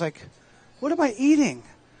that. I was like, what am I eating?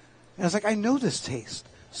 And I was like, I know this taste.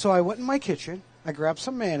 So I went in my kitchen. I grabbed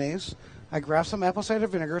some mayonnaise. I grabbed some apple cider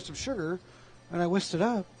vinegar, some sugar, and I whisked it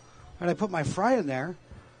up. And I put my fry in there.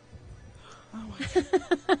 Oh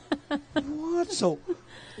my what? So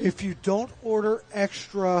if you don't order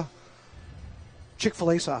extra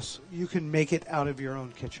Chick-fil-A sauce, you can make it out of your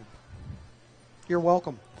own kitchen. You're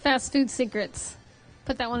welcome. Fast food secrets.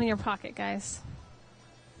 Put that one in your pocket, guys.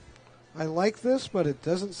 I like this, but it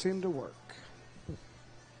doesn't seem to work.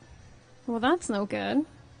 Well, that's no good.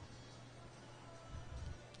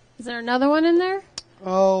 Is there another one in there?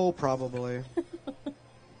 Oh, probably.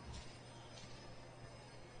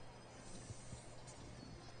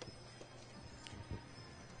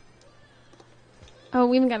 Oh,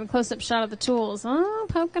 we even got a close-up shot of the tools. Oh,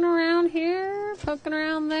 poking around here, poking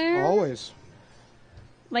around there. Always.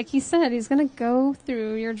 Like he said, he's going to go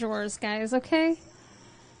through your drawers, guys, okay?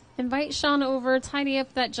 Invite Shawn over, tidy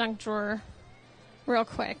up that junk drawer real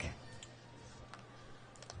quick.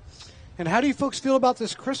 And how do you folks feel about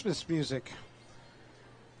this Christmas music?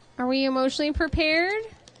 Are we emotionally prepared?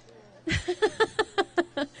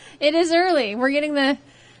 It is early. We're getting it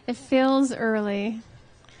feels early.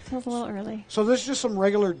 Feels a little early. So this is just some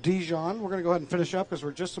regular Dijon. We're going to go ahead and finish up because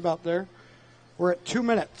we're just about there. We're at 2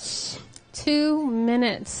 minutes. 2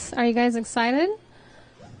 minutes. Are you guys excited?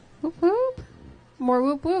 Whoop whoop. More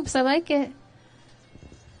whoop whoops. I like it.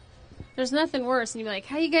 There's nothing worse. And you're like,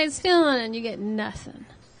 how you guys feeling? And you get nothing.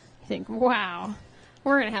 You think, wow,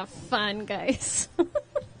 we're going to have fun, guys.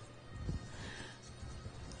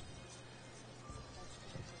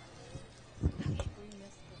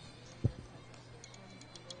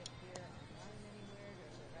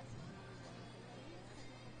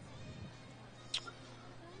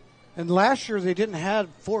 And last year they didn't have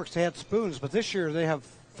forks, they had spoons, but this year they have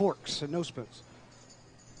forks and no spoons.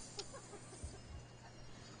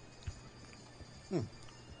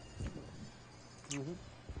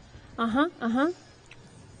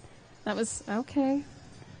 That was okay.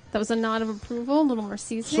 That was a nod of approval, a little more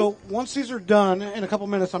seasoning. So once these are done, in a couple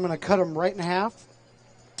minutes, I'm going to cut them right in half.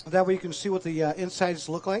 That way you can see what the insides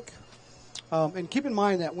look like. And keep in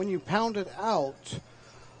mind that when you pound it out,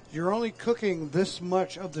 you're only cooking this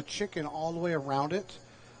much of the chicken all the way around it.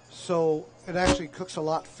 So it actually cooks a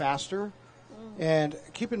lot faster. And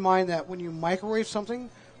keep in mind that when you microwave something,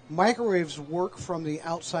 microwaves work from the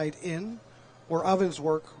outside in, or ovens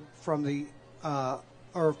work from the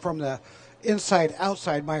inside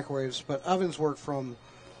outside microwaves, but ovens work from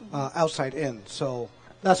outside in. So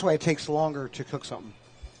that's why it takes longer to cook something.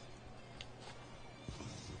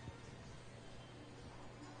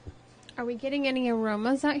 Are we getting any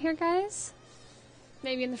aromas out here, guys?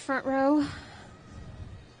 Maybe in the front row.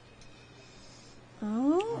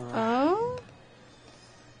 Oh.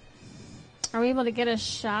 Are we able to get a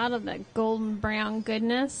shot of that golden brown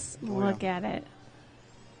goodness? Oh, Look yeah. at it.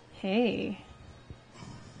 Hey.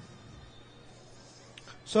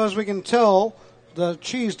 So as we can tell, the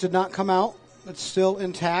cheese did not come out. It's still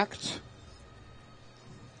intact.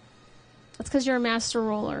 That's because you're a master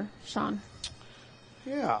roller, Shawn.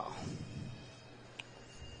 Yeah.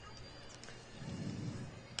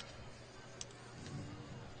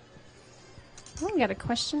 Oh, we got a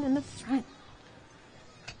question in the front.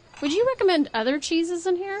 Would you recommend other cheeses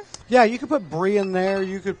in here? Yeah, you could put brie in there.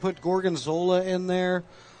 You could put gorgonzola in there.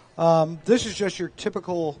 This is just your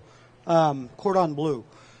typical cordon bleu.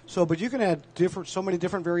 So, but you can add so many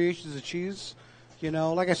different variations of cheese. You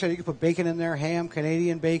know, like I said, you can put bacon in there, ham,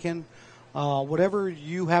 Canadian bacon. Whatever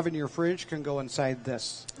you have in your fridge can go inside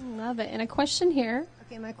this. Love it. And a question here.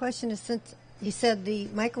 Okay, my question is, since you said the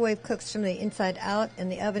microwave cooks from the inside out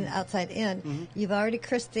and the oven outside in, you've already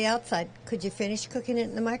crisped the outside. Could you finish cooking it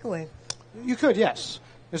in the microwave? You could, yes.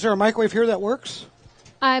 Is there a microwave here that works?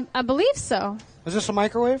 I believe so. Is this a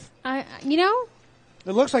microwave? It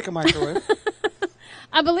looks like a microwave.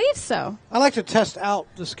 I believe so. I like to test out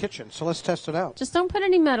this kitchen, so let's test it out. Just don't put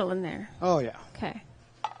any metal in there. Oh, yeah. Okay.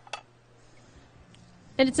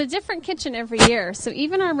 And it's a different kitchen every year, so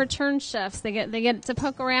even our return chefs, they get to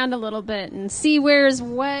poke around a little bit and see where's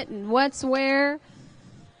what and what's where.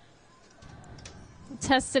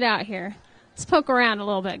 Test it out here. Let's poke around a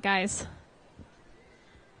little bit, guys.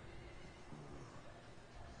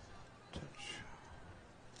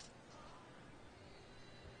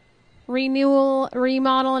 Renewal,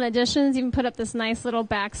 remodel, and additions. Even put up this nice little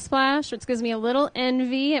backsplash, which gives me a little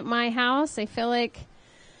envy at my house. I feel like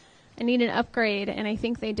I need an upgrade, and I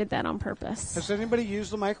think they did that on purpose. Has anybody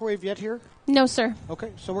used the microwave yet here? No, sir.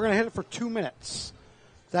 Okay, so we're going to hit it for 2 minutes.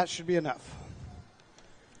 That should be enough.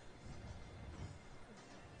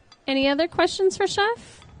 Any other questions for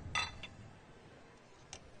Chef?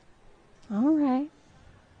 All right.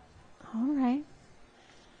 All right.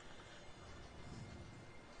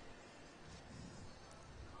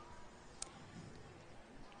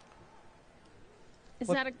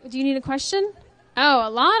 Do you need a question? Oh, a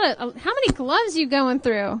lot of. How many gloves you going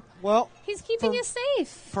through? Well, he's keeping you safe.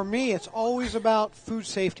 For me, it's always about food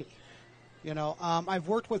safety. You know, I've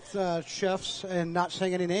worked with chefs, and not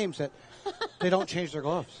saying any names, that they don't change their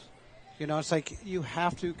gloves. You know, it's like you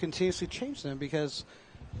have to continuously change them because,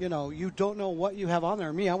 you know, you don't know what you have on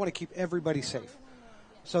there. Me, I want to keep everybody safe.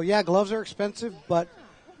 So, yeah, gloves are expensive, but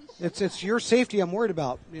it's your safety I'm worried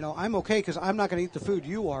about. You know, I'm okay because I'm not going to eat the food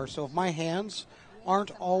you are. So if my hands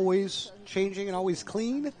aren't always changing and always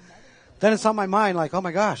clean, then it's on my mind like, oh,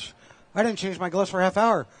 my gosh, I didn't change my gloves for a half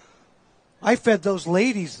hour. I fed those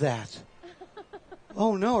ladies that.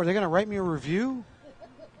 Oh, no, are they going to write me a review?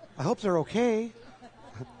 I hope they're okay.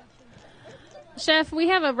 Chef, we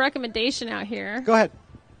have a recommendation out here. Go ahead.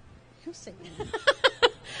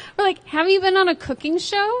 We're like, have you been on a cooking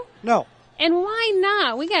show? No. And why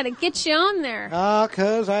not? We got to get you on there.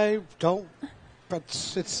 Because I don't. But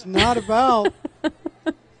it's not about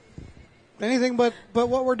anything but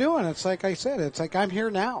what we're doing. It's like I said, it's like I'm here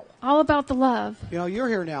now. All about the love. You know, you're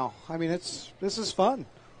here now. I mean, this is fun.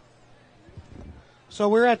 So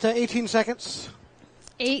we're at 18 seconds.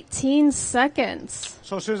 18 seconds.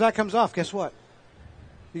 So as soon as that comes off, guess what?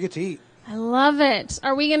 You get to eat. I love it.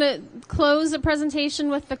 Are we going to close the presentation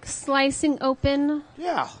with the slicing open?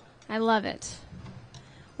 Yeah. I love it. I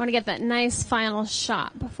want to get that nice final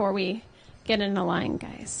shot before we get in a line,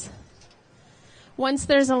 guys. Once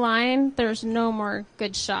there's a line, there's no more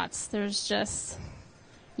good shots. There's just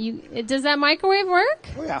does that microwave work?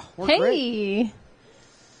 Oh yeah, hey. Great.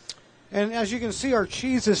 And as you can see, our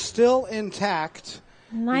cheese is still intact.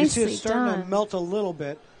 Nicely you can see it's starting done. to melt a little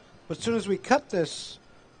bit, but as soon as we cut this,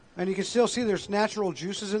 and you can still see there's natural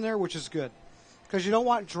juices in there, which is good because you don't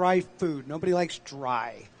want dry food. Nobody likes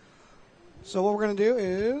dry. So what we're going to do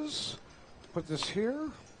is put this here.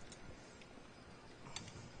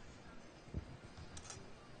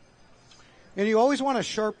 And you always want a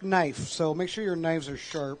sharp knife, so make sure your knives are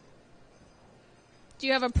sharp. Do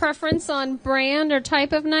you have a preference on brand or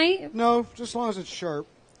type of knife? No, just as long as it's sharp.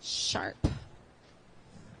 Sharp.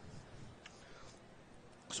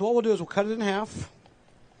 So what we'll do is we'll cut it in half.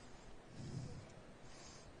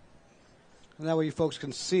 And that way you folks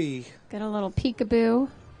can see. Get a little peekaboo.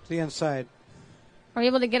 The inside. Are you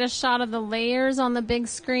able to get a shot of the layers on the big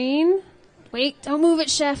screen? Wait, don't move it,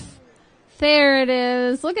 Chef. There it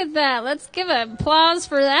is. Look at that. Let's give an applause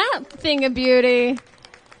for that thing of beauty.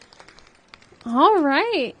 All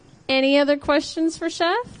right. Any other questions for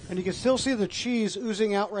Chef? And you can still see the cheese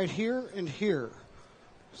oozing out right here and here.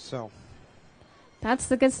 So. That's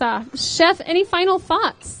the good stuff. Chef, any final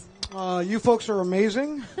thoughts? You folks are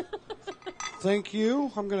amazing. Thank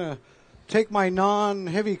you. I'm going to take my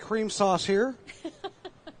non-heavy cream sauce here.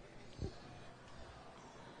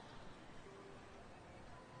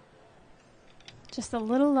 Just a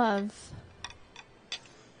little love.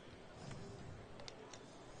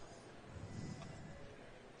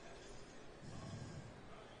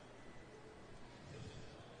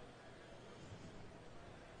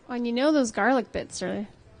 Oh, and you know those garlic bits are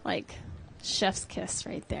like chef's kiss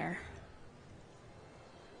right there.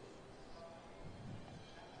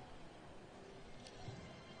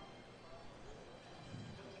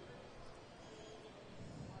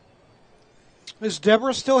 Is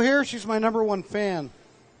Deborah still here? She's my #1 fan.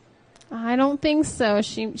 I don't think so.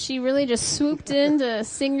 She really just swooped in to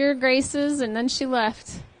sing your graces and then she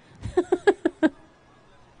left.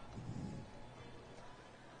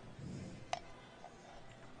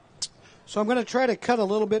 So I'm going to try to cut a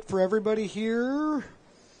little bit for everybody here.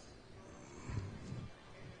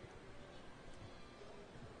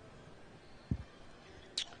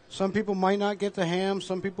 Some people might not get the ham.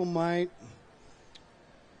 Some people might.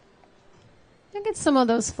 I get some of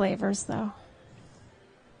those flavors, though.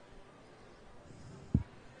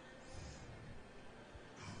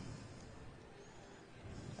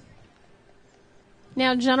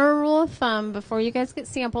 Now, general rule of thumb, before you guys get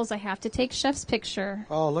samples, I have to take Chef's picture.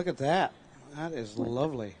 Oh, look at that. That is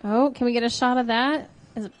lovely. Oh, can we get a shot of that?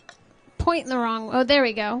 Is it pointing the wrong way? Oh, there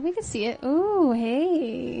we go. We can see it. Ooh,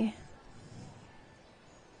 hey.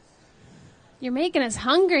 You're making us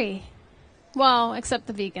hungry. Well, except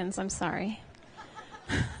the vegans. I'm sorry.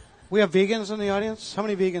 We have vegans in the audience? How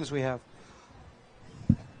many vegans we have?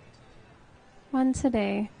 One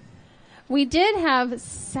today. We did have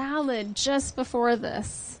salad just before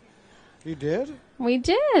this. You did? We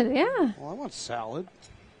did, yeah. Well, I want salad.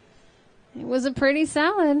 It was a pretty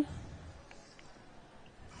salad.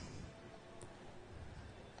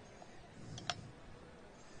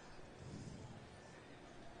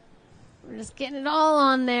 We're just getting it all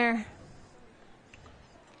on there.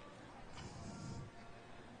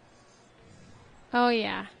 Oh,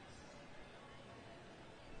 yeah.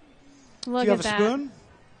 Look Do you have at a that. spoon?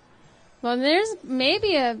 Well, there's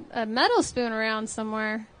maybe a metal spoon around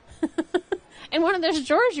somewhere. And one of those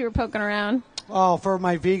drawers you were poking around. Oh, for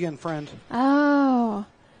my vegan friend. Oh.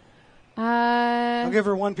 I'll give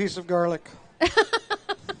her one piece of garlic.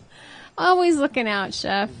 Always looking out,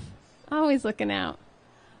 Chef. Always looking out.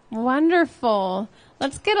 Wonderful.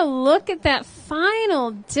 Let's get a look at that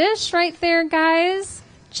final dish right there, guys.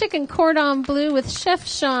 Chicken Cordon Blue with Chef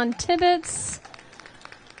Shawn Tibbitts.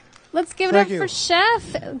 Let's give it Thank up you. for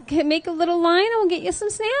Chef. Make a little line and we'll get you some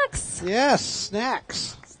snacks. Yes,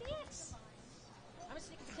 snacks.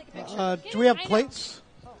 Do we have plates?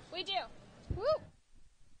 We do.